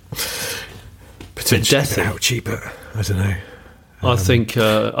a bit potentially ouchy, but I don't know. I think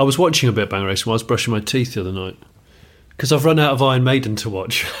I was watching a bit of Bang Racing while I was brushing my teeth the other night. Because I've run out of Iron Maiden to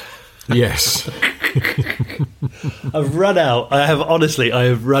watch. Yes. I've run out. I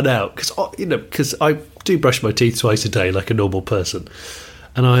have run out. Because I do brush my teeth twice a day like a normal person.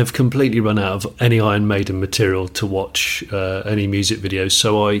 And I have completely run out of any Iron Maiden material to watch, any music videos.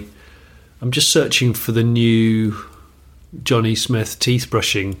 So I'm just searching for the new Johnny Smith teeth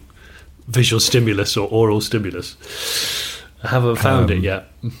brushing visual stimulus or oral stimulus. I haven't found it yet.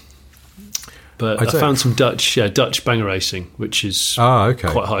 But I found some Dutch banger racing, which is quite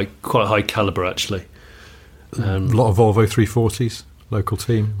high caliber actually. A lot of Volvo 340s, local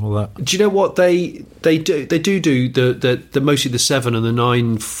team, all that. Do you know what they do? They do the mostly the 7 and the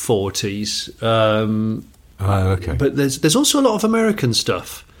 940s. Okay. But there's also a lot of American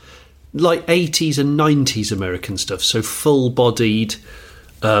stuff, like 80s and 90s American stuff. So full bodied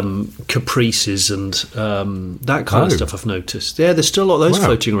Caprices and that kind of stuff. I've noticed. Yeah, there's still a lot of those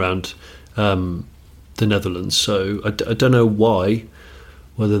floating around. The Netherlands, so I don't know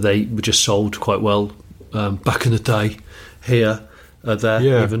whether they were just sold quite well back in the day here,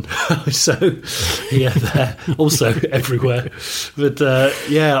 there, even so there, also everywhere. But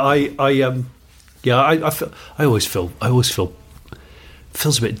I always feel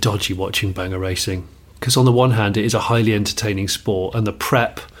feels a bit dodgy watching banger racing, because on the one hand it is a highly entertaining sport, and the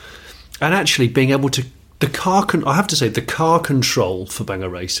prep and actually being able to. I have to say, the car control for banger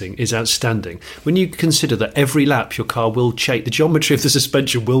racing is outstanding. When you consider that every lap your car will change, the geometry of the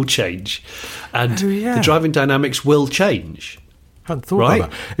suspension will change, and the driving dynamics will change. I hadn't thought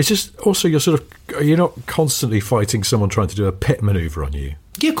about that. It's just also you're not constantly fighting someone trying to do a pit manoeuvre on you.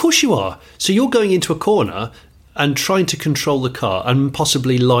 Yeah, of course you are. So you're going into a corner, and trying to control the car and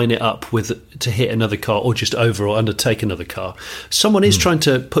possibly line it up to hit another car or just over or undertake another car. Someone is trying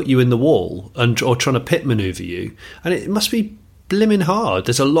to put you in the wall or trying to pit maneuver you, and it must be blimmin' hard.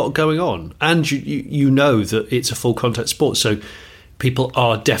 There's a lot going on, and you know that it's a full contact sport, so people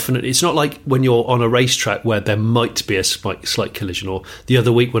are definitely... It's not like when you're on a racetrack where there might be a slight collision, or the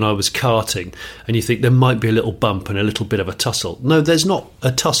other week when I was karting and you think there might be a little bump and a little bit of a tussle. No, there's not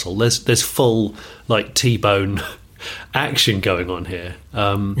a tussle. There's full, like, T-bone action going on here.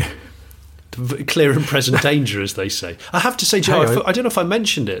 Clear and present danger, as they say. I have to say, Joe, I don't know if I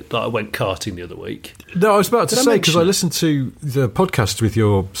mentioned it, that I went karting the other week. No, I was about to say, because I listened to the podcast with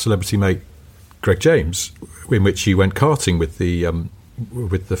your celebrity mate, Greg James, in which you went karting with the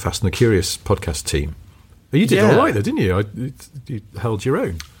Fast and the Curious podcast team. You did all right, though, didn't you? You held your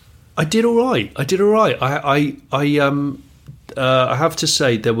own. I did all right. I have to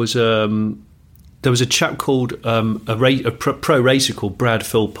say there was a chap called a pro racer called Brad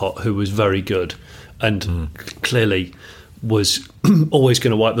Philpott who was very good and clearly was always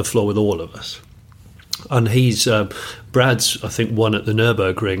going to wipe the floor with all of us. And Brad's, I think, won at the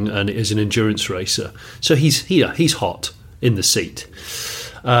Nürburgring and is an endurance racer. So he's hot in the seat.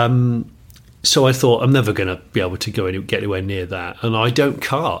 So I thought, I'm never going to be able to get anywhere near that. And I don't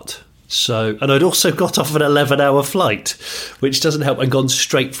kart. And I'd also got off an 11-hour flight, which doesn't help, and gone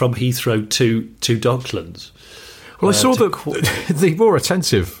straight from Heathrow to Docklands. Well, I saw that the more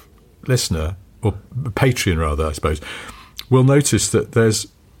attentive listener, or Patreon rather, I suppose, will notice that there's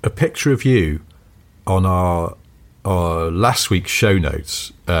a picture of you on our last week's show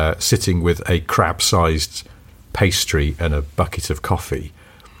notes, sitting with a crab-sized pastry and a bucket of coffee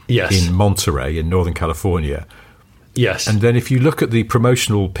in Monterey in Northern California. Yes. And then if you look at the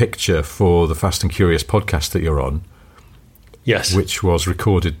promotional picture for the Fast and Curious podcast that you're on, which was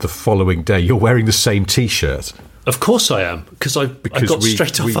recorded the following day, you're wearing the same T-shirt. Of course I am, because I got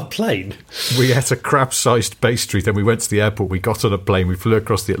straight off a plane. We ate a crab-sized pastry, then we went to the airport, we got on a plane, we flew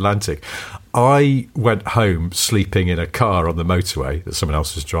across the Atlantic. I went home sleeping in a car on the motorway that someone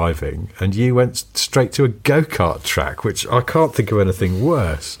else was driving, and you went straight to a go-kart track, which I can't think of anything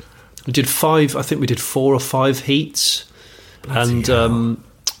worse. We did 4 or 5 heats.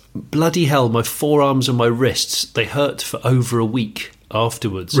 Bloody hell, my forearms and my wrists, they hurt for over a week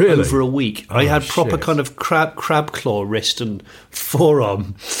afterwards. Really? Over a week. I had proper kind of crab claw wrist and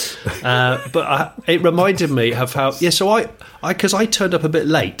forearm. But it reminded me of how... Yeah, so because I turned up a bit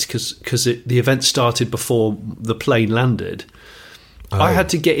late because the event started before the plane landed. I had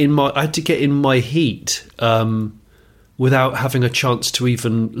to get in my heat without having a chance to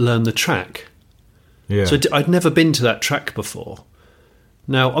even learn the track. Yeah. So I'd never been to that track before.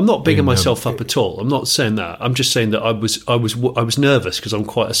 Now, I'm not bigging myself up at all. I'm not saying that. I'm just saying that I was nervous because I'm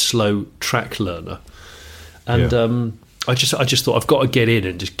quite a slow track learner, and I just thought I've got to get in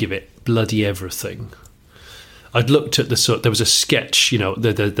and just give it bloody everything. I'd looked at there was a sketch,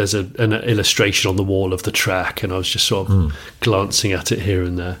 there's an illustration on the wall of the track, and I was just sort of glancing at it here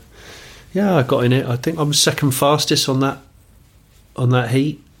and there. Yeah, I got in it. I think I was second fastest on that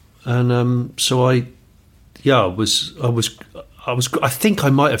heat, and so I think I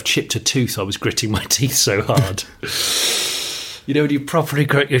might have chipped a tooth. I was gritting my teeth so hard. When you properly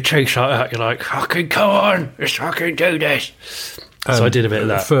grit your teeth like that, you're like, fucking come on, let's fucking do this. So I did a bit of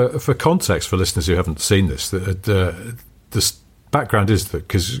that. For context, for listeners who haven't seen this, the background is that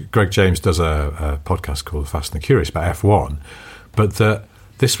because Greg James does a podcast called Fast and the Curious about F1, but that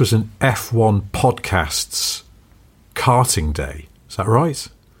this was an F1 podcasts karting day. Is that right?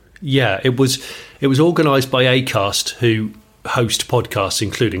 Yeah, it was organised by Acast, who host podcasts,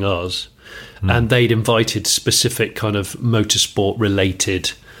 including ours, and they'd invited specific kind of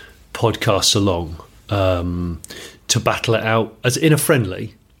motorsport-related podcasts along to battle it out as in a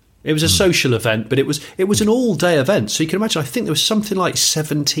friendly. It was a social event, but it was an all-day event. So you can imagine, I think there was something like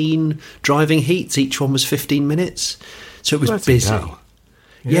 17 driving heats. Each one was 15 minutes. So it was busy. Hell.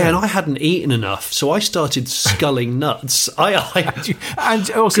 Yeah, and I hadn't eaten enough, so I started sculling nuts.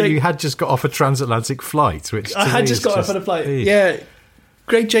 And also, you had just got off a transatlantic flight, which I had just got off on a flight. Yeah,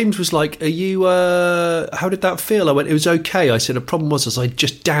 Greg James was like, "Are you? How did that feel?" I went, "It was okay." I said, "The problem was I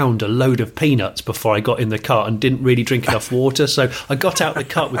just downed a load of peanuts before I got in the car and didn't really drink enough water, so I got out the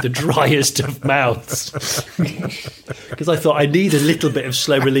car with the driest of mouths because I thought I need a little bit of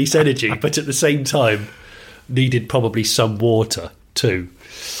slow release energy, but at the same time needed probably some water too."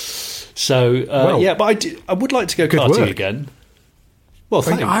 So, but I would like to go karting again. Well,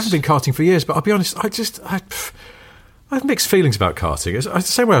 thanks. I haven't been karting for years, but I'll be honest, I have mixed feelings about karting. It's the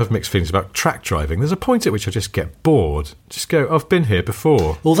same way I have mixed feelings about track driving. There's a point at which I just get bored. Just go, I've been here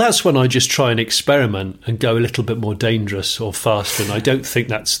before. Well, that's when I just try and experiment and go a little bit more dangerous or faster, and I don't think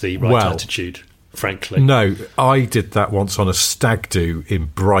that's the right attitude, frankly. No, I did that once on a stag do in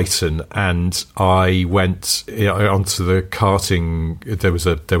Brighton, and I went onto the karting. There was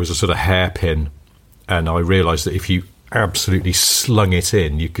a sort of hairpin, and I realised that if you absolutely slung it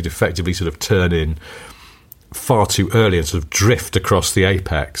in, you could effectively sort of turn in far too early and sort of drift across the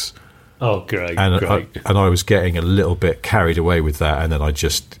apex. Oh, great. And I was getting a little bit carried away with that, and then I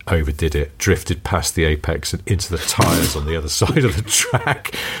just overdid it, drifted past the apex and into the tyres on the other side of the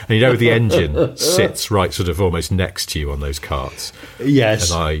track. And the engine sits right sort of almost next to you on those karts. Yes.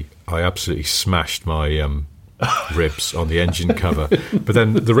 And I absolutely smashed my ribs on the engine cover. But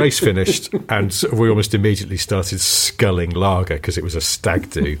then the race finished, and we almost immediately started sculling lager because it was a stag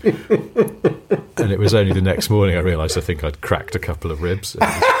do. And it was only the next morning I realised I think I'd cracked a couple of ribs. It was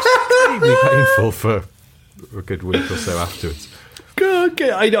extremely painful for a good week or so afterwards.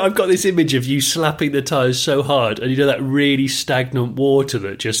 Okay, I know. I've got this image of you slapping the tyres so hard, and that really stagnant water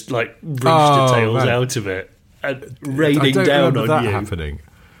that just like tails out of it and raining down on that you. Happening.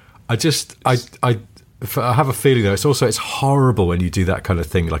 I have a feeling though it's horrible when you do that kind of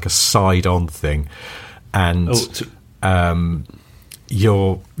thing, like a side-on thing, and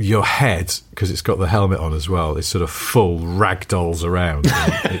your head, because it's got the helmet on as well, is sort of full ragdolls around.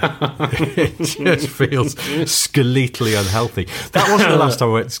 It just feels skeletally unhealthy. That wasn't the last time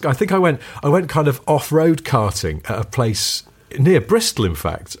I went. I think I went kind of off-road karting at a place near Bristol, in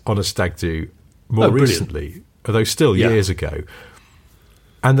fact, on a stag do more recently, although still years ago.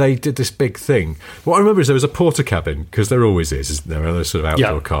 And they did this big thing. What I remember is there was a porter cabin, because there always is, isn't there, on those sort of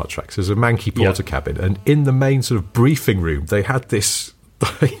outdoor kart tracks. There's a manky porter cabin, and in the main sort of briefing room, they had this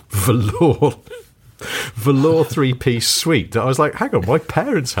velour three-piece suite that I was like, hang on, my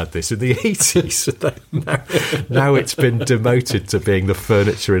parents had this in the 80s. Now it's been demoted to being the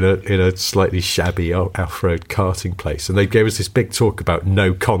furniture in a slightly shabby off-road karting place. And they gave us this big talk about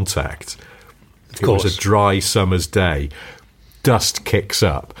no contact. It was a dry summer's day. Dust kicks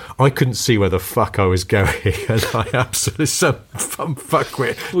up. I couldn't see where the fuck I was going, and I absolutely some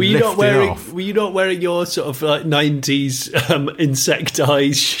fuckwit. Were you not wearing your sort of like 90s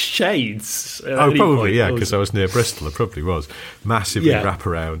insectized shades? Probably, because I was near Bristol. It probably was massively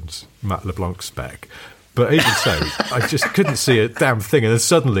wraparound Matt LeBlanc spec. But even so, I just couldn't see a damn thing, and then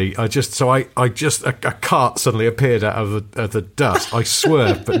suddenly a cart suddenly appeared out of the dust. I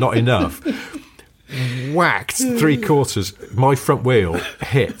swerved, but not enough. Whacked 3/4. My front wheel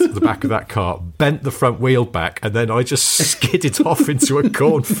hit the back of that car, bent the front wheel back, and then I just skidded off into a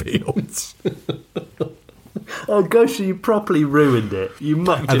cornfield. Oh gosh, you properly ruined it. You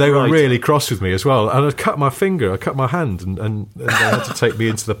mucked it. And they were really cross with me as well. And I cut my hand, and they had to take me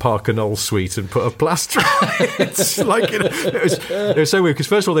into the Parker Knoll suite and put a plaster on it. It's like, it was so weird, because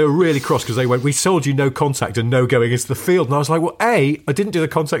first of all they were really cross because they went, we told you no contact and no going into the field. And I was like, well, A, I didn't do the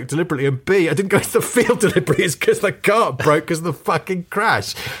contact deliberately, and B, I didn't go into the field deliberately. It's because the cart broke because of the fucking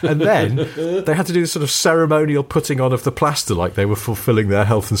crash. And then they had to do this sort of ceremonial putting on of the plaster, like they were fulfilling their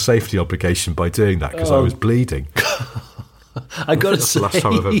health and safety obligation by doing that, because I was bleeding. I got to say, that's the last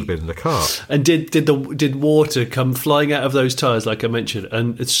time I've ever been in a car. And did water come flying out of those tyres, like I mentioned,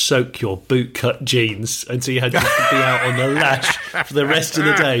 and soak your boot cut jeans, and so you had to be out on the lash for the rest of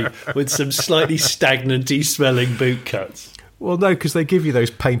the day with some slightly stagnant-y smelling boot cuts? Well, no, because they give you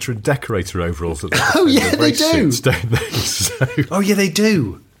those painter and decorator overalls. That they do. Suits, don't they? So. Oh yeah, they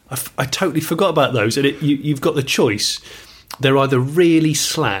do. I totally forgot about those. And you've got the choice. They're either really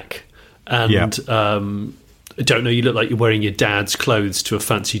slack and I don't know, you look like you're wearing your dad's clothes to a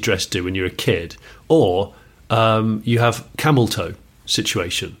fancy dress do when you're a kid, or you have camel toe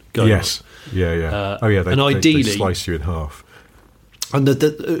situation going on. Yeah. They slice you in half. And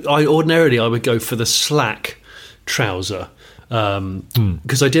I would go for the slack trouser,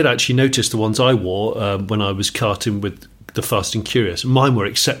 because I did actually notice the ones I wore when I was karting with the Fast and Curious. Mine were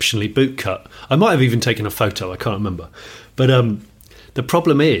exceptionally boot cut. I might have even taken a photo, I can't remember. But the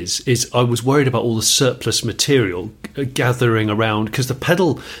problem is I was worried about all the surplus material gathering around, because the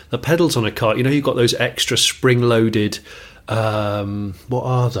pedals on a cart, you've got those extra spring-loaded, what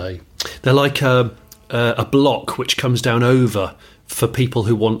are they? They're like a block which comes down over for people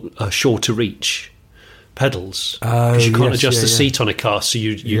who want a shorter reach pedals, because you can't adjust the seat on a car, so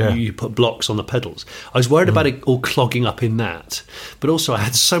you put blocks on the pedals. I was worried about it all clogging up in that, but also I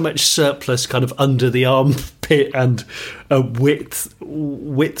had so much surplus kind of under the arm pit and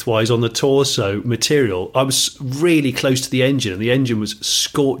width-wise on the torso material, I was really close to the engine, and the engine was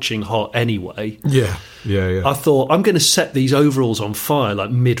scorching hot anyway. Yeah. I thought, I'm going to set these overalls on fire like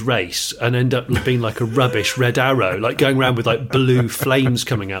mid-race and end up being like a rubbish Red Arrow, like going around with like blue flames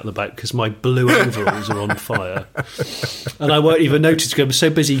coming out the back because my blue overalls are on fire. And I won't even notice because I'm so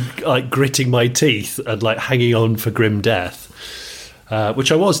busy like gritting my teeth and like hanging on for grim death,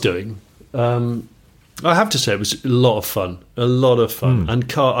 which I was doing. I have to say it was a lot of fun.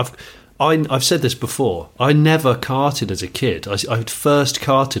 And I've said this before. I never karted as a kid. I first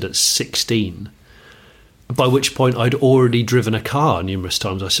karted at 16, by which point I'd already driven a car numerous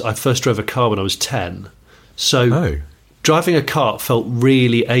times. I first drove a car when I was 10. So driving a kart felt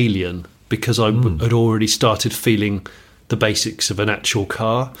really alien because I had already started feeling the basics of an actual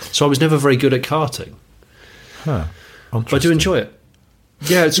car. So I was never very good at karting. But I do enjoy it.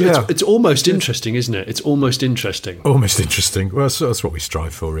 Yeah, it's almost interesting, isn't it? It's almost interesting. Almost interesting. Well, that's what we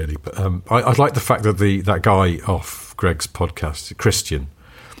strive for, really. But I like the fact that that guy off Greg's podcast, Christian,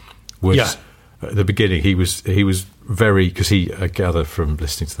 was at the beginning. He was very, because I gather from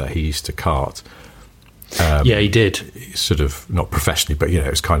listening to that, he used to kart. He did. Sort of not professionally, but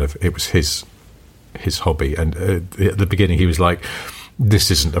it was his hobby. And at the beginning, he was like,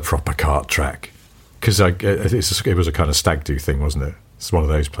 "This isn't a proper kart track," because it was a kind of stag do thing, wasn't it? It's one of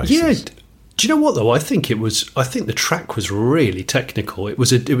those places. Yeah. Do you know what though? I think the track was really technical. It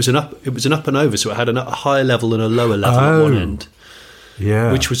was an up and over, so it had a higher level and a lower level at one end.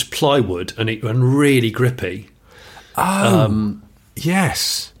 Yeah. Which was plywood and really grippy.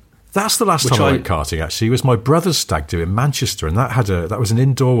 Yes. That's the last time I went karting, actually. It was my brother's stag do in Manchester, and that was an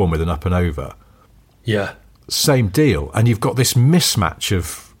indoor one with an up and over. Yeah. Same deal. And you've got this mismatch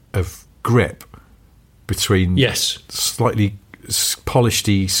of grip between slightly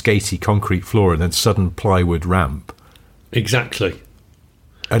polished-y, skatey concrete floor and then sudden plywood ramp. Exactly.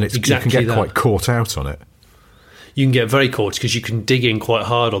 And you can get quite caught out on it. You can get very caught because you can dig in quite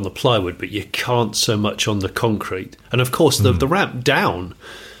hard on the plywood, but you can't so much on the concrete. And of course, the ramp down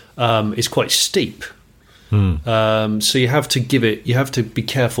is quite steep. So you have to be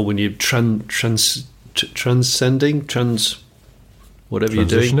careful when you're transitioning, whatever you're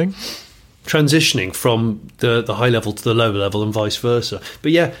doing. Transitioning from the high level to the lower level and vice versa.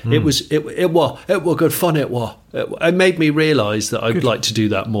 But yeah, it was good fun. It made me realise that I'd like to do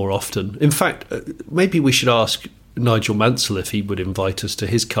that more often. In fact, maybe we should ask Nigel Mansell if he would invite us to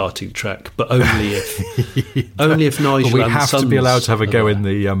his karting track, but only if Nigel. We have to be allowed to have a go in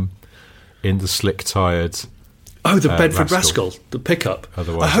the slick tired. Oh, the Bedford Rascal, the pickup.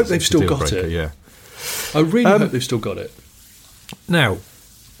 Otherwise, I hope they've still got it. Yeah, I really hope they've still got it. Now,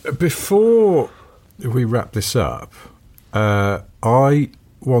 before we wrap this up, I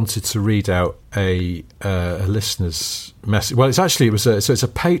wanted to read out a listener's message. Well, it's a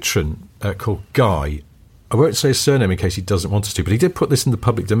patron called Guy. I won't say his surname in case he doesn't want us to, but he did put this in the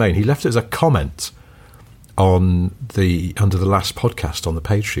public domain. He left it as a comment under the last podcast on the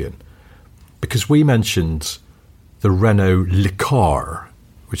Patreon, because we mentioned the Renault Le Car,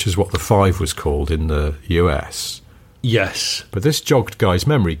 which is what the 5 was called in the US. Yes. But this jogged Guy's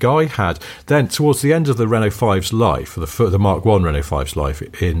memory. Guy had, then towards the end of the Renault 5's life, the Mark 1 Renault 5's life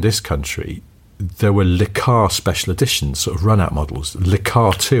in this country, there were Le Car special editions, sort of run-out models. Le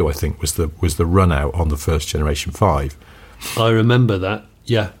Car 2, I think, was the run-out on the first generation 5. I remember that.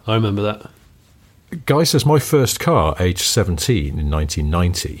 Yeah, I remember that. Guy says, my first car, aged 17 in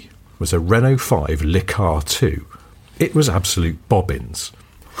 1990, was a Renault 5 Le Car 2. It was absolute bobbins.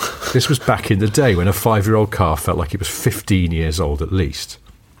 This was back in the day when a 5-year-old car felt like it was 15 years old at least.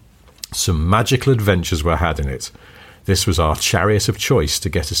 Some magical adventures were had in it. This was our chariot of choice to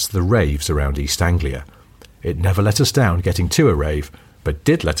get us to the raves around East Anglia. It never let us down getting to a rave, but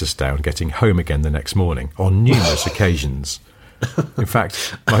did let us down getting home again the next morning on numerous occasions. In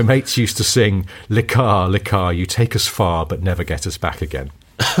fact, my mates used to sing, Le car, you take us far but never get us back again.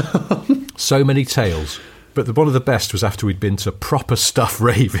 So many tales. But one of the best was after we'd been to Proper Stuff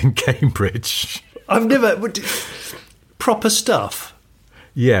rave in Cambridge. I've never... Proper Stuff?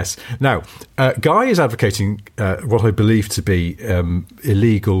 Yes. Now, Guy is advocating what I believe to be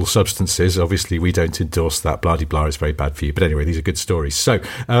illegal substances. Obviously, we don't endorse that. Blah-de-blah is very bad for you. But anyway, these are good stories. So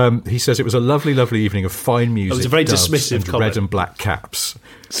he says it was a lovely, lovely evening of fine music. It was a very dismissive comment. Red and black caps.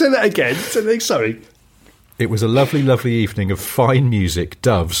 Say that again. Sorry. It was a lovely, lovely evening of fine music,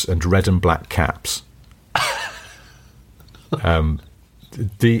 doves and red and black caps.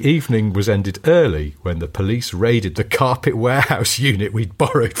 The evening was ended early when the police raided the carpet warehouse unit we'd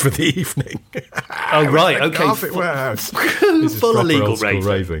borrowed for the evening. Oh, right, okay. Carpet warehouse. Full illegal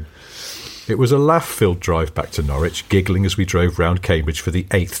raving. It was a laugh-filled drive back to Norwich, giggling as we drove round Cambridge for the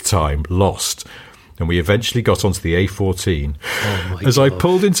 8th time, lost. And we eventually got onto the A14. As I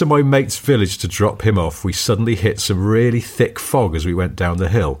pulled into my mate's village to drop him off, we suddenly hit some really thick fog as we went down the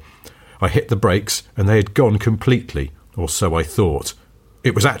hill. I hit the brakes, and they had gone completely, or so I thought.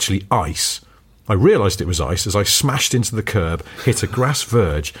 It was actually ice. I realised it was ice as I smashed into the curb, hit a grass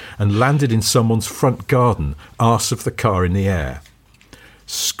verge, and landed in someone's front garden, arse of the car in the air.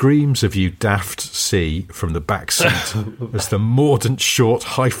 Screams of "you daft C" from the back seat as the mordant short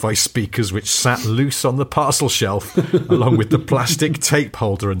hi-fi speakers which sat loose on the parcel shelf, along with the plastic tape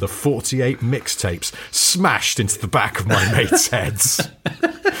holder and the 48 mixtapes, smashed into the back of my mates' heads.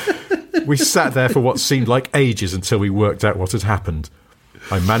 We sat there for what seemed like ages until we worked out what had happened.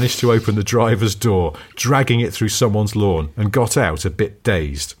 I managed to open the driver's door, dragging it through someone's lawn, and got out a bit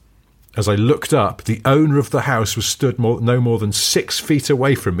dazed. As I looked up, the owner of the house was stood no more than 6 feet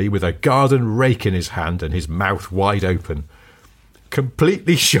away from me with a garden rake in his hand and his mouth wide open.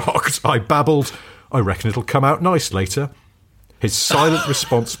 Completely shocked, I babbled, "I reckon it'll come out nice later." His silent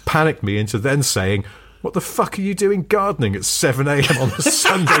response panicked me into then saying, "What the fuck are you doing gardening at 7 a.m. on a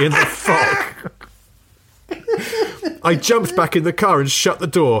Sunday in the fog?" I jumped back in the car and shut the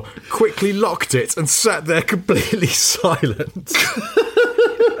door, quickly locked it, and sat there completely silent.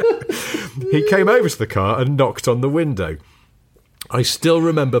 He came over to the car and knocked on the window. I still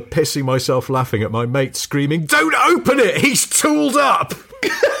remember pissing myself laughing at my mate screaming, "Don't open it! He's tooled up!"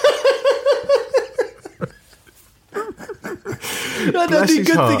 The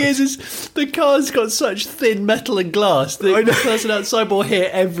good thing is the car's got such thin metal and glass that the person outside will hear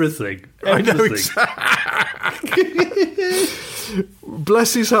everything. I know exactly.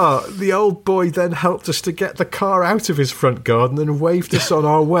 Bless his heart, the old boy then helped us to get the car out of his front garden and waved us on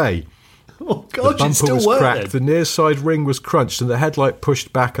our way. Oh, God, the bumper was cracked, the near side ring was crunched, and the headlight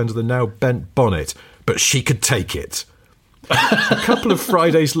pushed back under the now bent bonnet. But she could take it. A couple of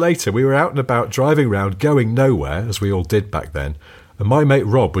Fridays later, we were out and about driving round, going nowhere, as we all did back then, and my mate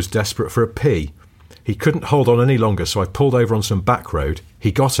Rob was desperate for a pee. He couldn't hold on any longer, so I pulled over on some back road.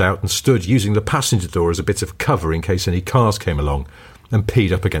 He got out and stood using the passenger door as a bit of cover in case any cars came along, and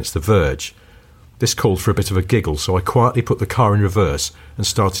peed up against the verge. This called for a bit of a giggle, so I quietly put the car in reverse and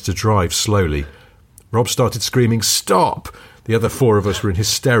started to drive slowly. Rob started screaming, "Stop!" The other 4 of us were in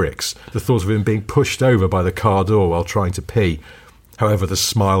hysterics, the thought of him being pushed over by the car door while trying to pee. However, the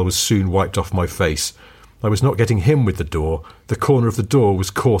smile was soon wiped off my face. I was not getting him with the door. The corner of the door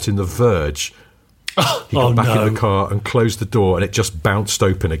was caught in the verge. He got back in the car and closed the door, and it just bounced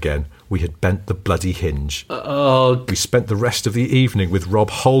open again. We had bent the bloody hinge. We spent the rest of the evening with Rob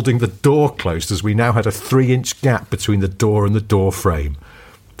holding the door closed, as we now had a 3-inch gap between the door and the door frame.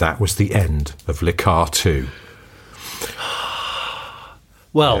 That was the end of Le Car 2.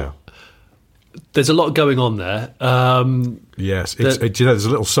 Well, there's a lot going on there. Yes, there's a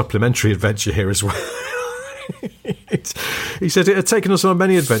little supplementary adventure here as well. He said it had taken us on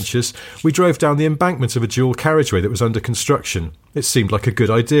many adventures. We drove down the embankment of a dual carriageway that was under construction. It seemed like a good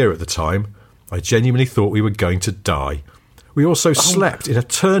idea at the time. I genuinely thought we were going to die. We also slept in a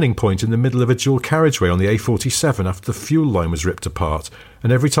turning point in the middle of a dual carriageway on the A47 after the fuel line was ripped apart,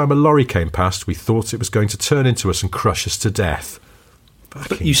 and every time a lorry came past, we thought it was going to turn into us and crush us to death.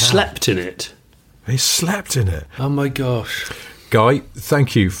 But you slept in it? He slept in it. Oh, my gosh. Guy,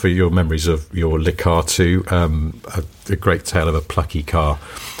 thank you for your memories of your Le Car 2, a great tale of a plucky car.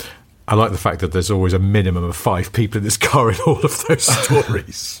 I like the fact that there's always a minimum of 5 people in this car in all of those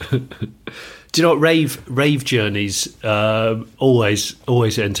stories. Do you know what, rave journeys, always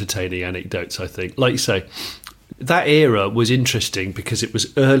entertaining anecdotes, I think. Like you say, that era was interesting because it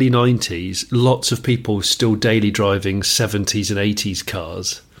was early 90s, lots of people still daily driving 70s and 80s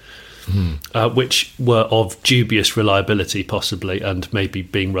cars. Which were of dubious reliability, possibly, and maybe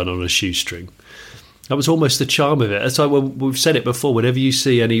being run on a shoestring. That was almost the charm of it. That's why we've said it before. Whenever you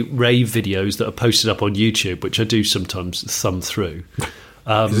see any rave videos that are posted up on YouTube, which I do sometimes thumb through,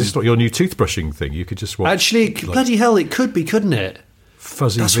 is this not your new toothbrushing thing? You could just watch. Actually, bloody hell, it could be, couldn't it?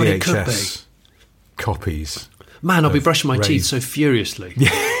 Fuzzy That's VHS copies. Man, I'll be brushing my teeth so furiously.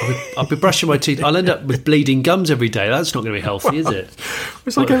 I'll be brushing my teeth. I'll end up with bleeding gums every day. That's not going to be healthy, is it?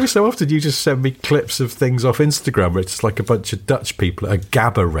 It's like every so often you just send me clips of things off Instagram where it's like a bunch of Dutch people at a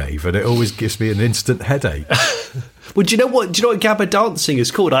Gabba rave, and it always gives me an instant headache. Well, do you know what Gabba dancing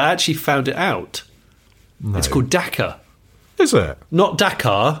is called? I actually found it out. No. It's called Dakar. Is it? Not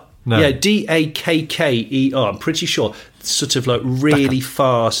Dakar. No. Yeah, Dakker. I'm pretty sure. Sort of like really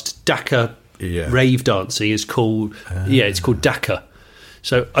fast Dakar. Yeah. Rave dancing is called it's called Dakar.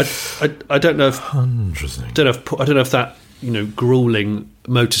 So I don't know if Interesting. I don't know if that grueling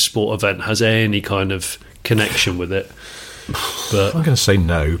motorsport event has any kind of connection with it. But I'm going to say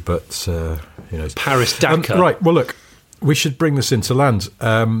no, but Paris Dakar. Right. Well, look, we should bring this into land.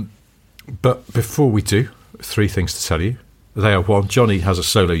 But before we do, 3 things to tell you. They are: 1, Johnny has a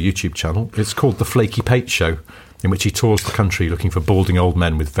solo YouTube channel. It's called The Flaky Pate Show, in which he tours the country looking for balding old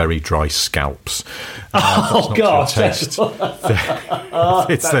men with very dry scalps. Oh, God. There's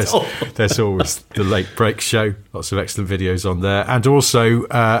always the Late Break Show. Lots of excellent videos on there. And also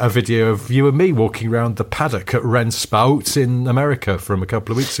a video of you and me walking around the paddock at Renspout in America from a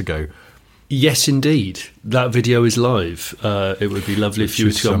couple of weeks ago. Yes, indeed. That video is live. It would be lovely if you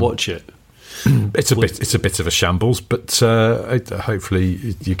were to go and watch it. It's a bit of a shambles, but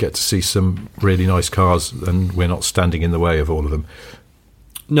hopefully you get to see some really nice cars, and we're not standing in the way of all of them.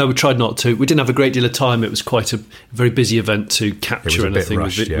 No, we tried not to. We didn't have a great deal of time. It was quite a very busy event to capture anything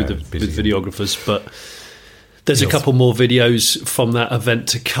with videographers. But there's a couple more videos from that event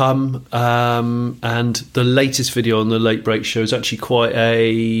to come, and the latest video on the Late Break Show is actually quite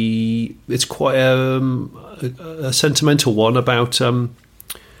a sentimental one about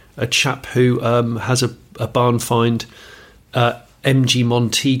a chap who has a barn find MG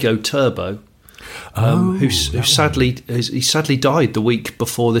Montego Turbo, who sadly died the week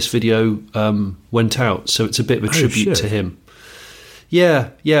before this video went out. So it's a bit of a tribute to him. Yeah,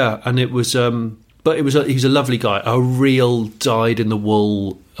 and it was, but he was a lovely guy, a real dyed in the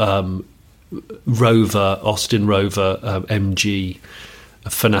wool Austin Rover MG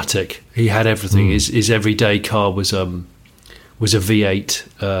fanatic. He had everything. His everyday car was a V8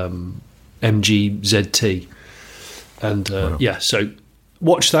 MG ZT, and so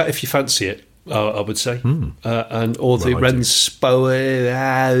watch that if you fancy it. I would say, and the Renspo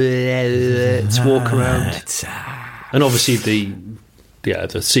to walk around, and obviously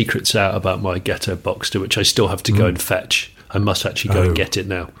the secret's out about my Ghetto Boxster, which I still have to go and fetch. I must actually go and get it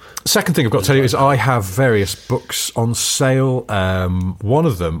now. Second thing I've got to tell you is I have various books on sale. One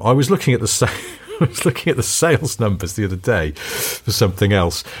of them, I was looking at the I was looking at the sales numbers the other day for something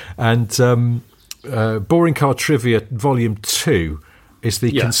else, and Boring Car Trivia Volume 2 is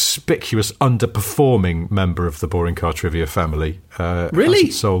the conspicuous underperforming member of the Boring Car Trivia family. Really?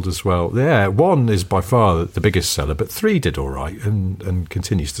 Hasn't sold as well. Yeah, 1 is by far the biggest seller, but 3 did all right and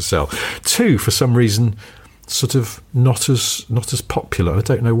continues to sell. 2, for some reason, sort of not as popular. I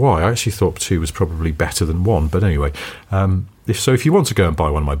don't know why. I actually thought 2 was probably better than 1, but anyway. If you want to go and buy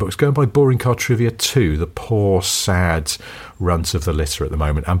one of my books, go and buy Boring Car Trivia 2, the poor, sad runt of the litter at the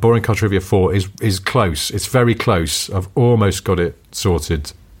moment. And Boring Car Trivia 4 is close. It's very close. I've almost got it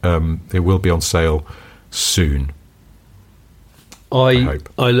sorted. It will be on sale soon. I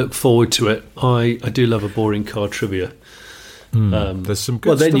look forward to it. I do love a Boring Car Trivia. There's some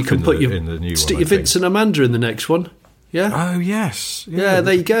good stuff you can put in the new stick one. Your Vince and Amanda in the next one. Yeah? Oh, yes. Yeah,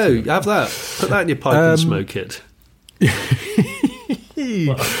 there you go. Have that. Put that in your pipe and smoke it.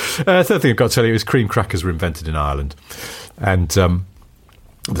 Third thing I've got to tell you is cream crackers were invented in Ireland, and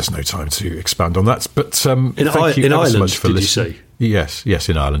there's no time to expand on that. But thank you ever so much for listening. Yes,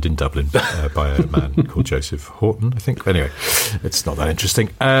 in Ireland, in Dublin, by a man called Joseph Horton, I think. Anyway, it's not that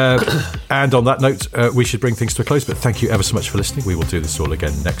interesting. And on that note, we should bring things to a close. But thank you ever so much for listening. We will do this all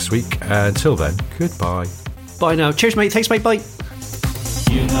again next week. Until then, goodbye. Bye now. Cheers, mate. Thanks, mate. Bye.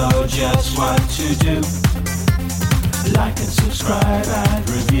 You know just what to do. Like and subscribe and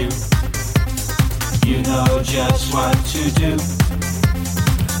review. You know just what to do.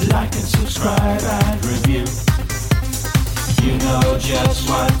 Like and subscribe and review. You know just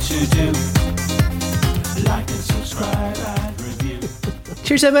what to do. Like and subscribe and review.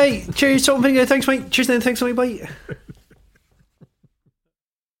 Cheers then, mate. Cheers, Salt and Finger. Thanks, mate. Cheers then. Thanks, mate. Bye.